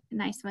point,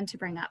 nice one to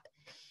bring up.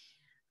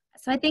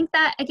 So I think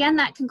that, again,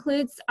 that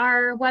concludes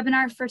our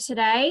webinar for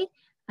today.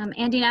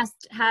 Andy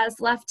Nest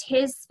has left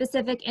his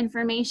specific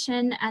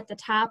information at the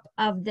top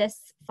of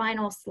this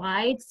final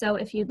slide. So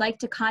if you'd like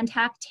to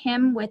contact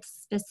him with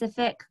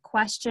specific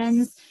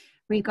questions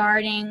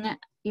regarding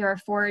your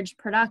forage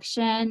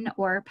production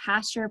or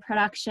pasture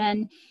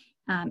production,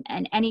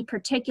 and any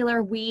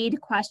particular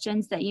weed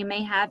questions that you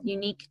may have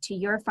unique to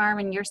your farm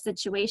and your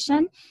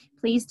situation,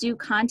 please do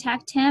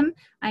contact him.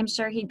 I'm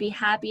sure he'd be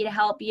happy to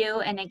help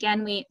you. And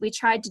again, we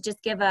tried to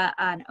just give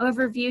an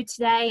overview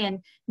today,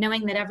 and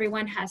knowing that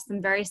everyone has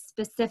some very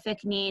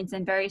specific needs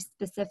and very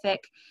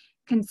specific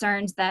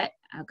concerns that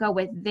go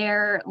with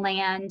their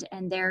land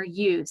and their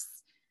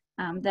use.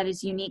 that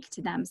is unique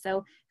to them.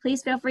 So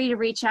please feel free to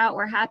reach out.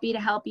 We're happy to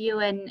help you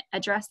and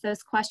address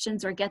those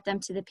questions or get them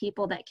to the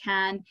people that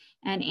can.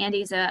 And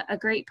Andy's a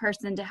great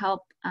person to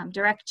help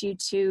direct you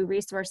to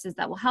resources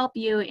that will help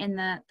you in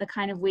the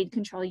kind of weed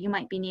control you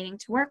might be needing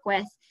to work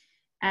with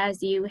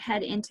as you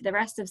head into the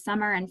rest of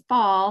summer and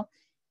fall.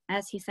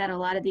 As he said, a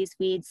lot of these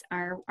weeds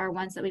are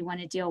ones that we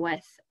want to deal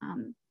with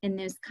in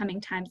those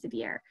coming times of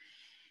year.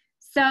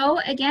 So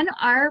again,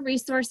 our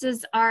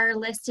resources are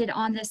listed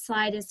on this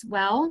slide as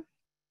well.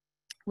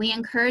 We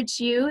encourage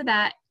you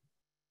that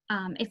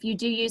if you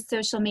do use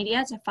social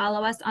media, to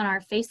follow us on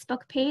our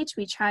Facebook page.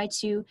 We try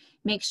to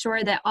make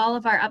sure that all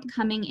of our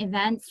upcoming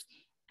events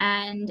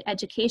and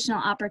educational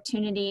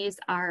opportunities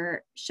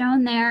are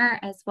shown there,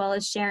 as well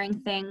as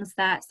sharing things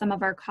that some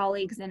of our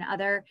colleagues in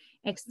other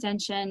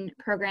extension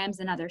programs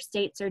in other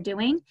states are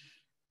doing.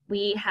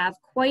 We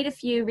have quite a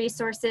few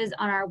resources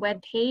on our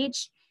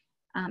webpage.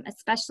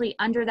 Especially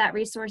under that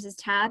resources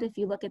tab, if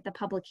you look at the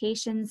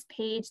publications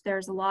page,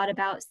 there's a lot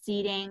about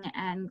seeding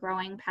and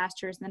growing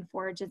pastures and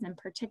forages in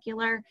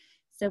particular.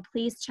 So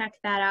please check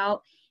that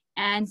out.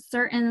 And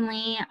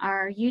certainly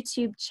our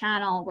YouTube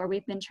channel, where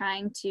we've been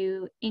trying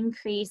to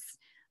increase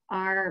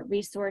our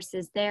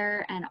resources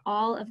there, and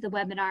all of the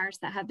webinars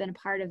that have been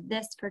part of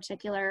this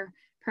particular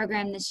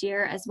program this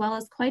year, as well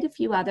as quite a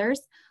few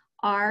others,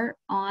 are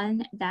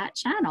on that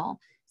channel.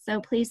 So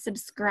please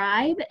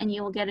subscribe and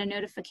you will get a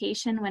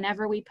notification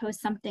whenever we post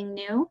something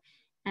new,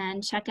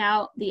 and check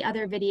out the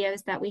other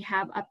videos that we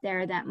have up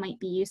there that might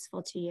be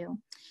useful to you.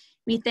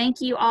 We thank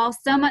you all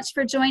so much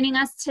for joining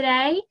us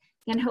today,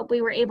 and hope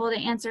we were able to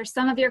answer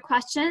some of your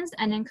questions,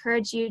 and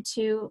encourage you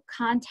to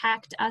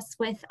contact us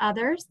with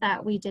others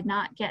that we did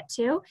not get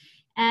to.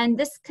 And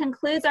this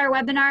concludes our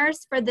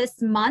webinars for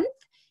this month,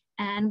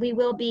 and we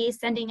will be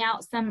sending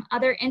out some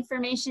other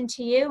information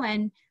to you,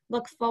 and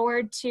look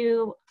forward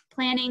to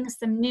planning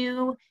some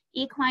new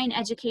equine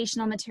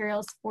educational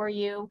materials for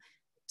you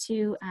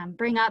to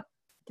bring up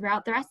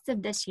throughout the rest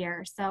of this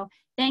year. So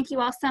thank you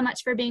all so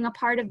much for being a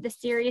part of the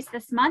series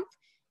this month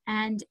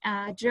and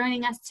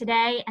joining us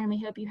today, and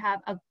we hope you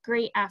have a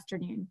great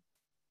afternoon.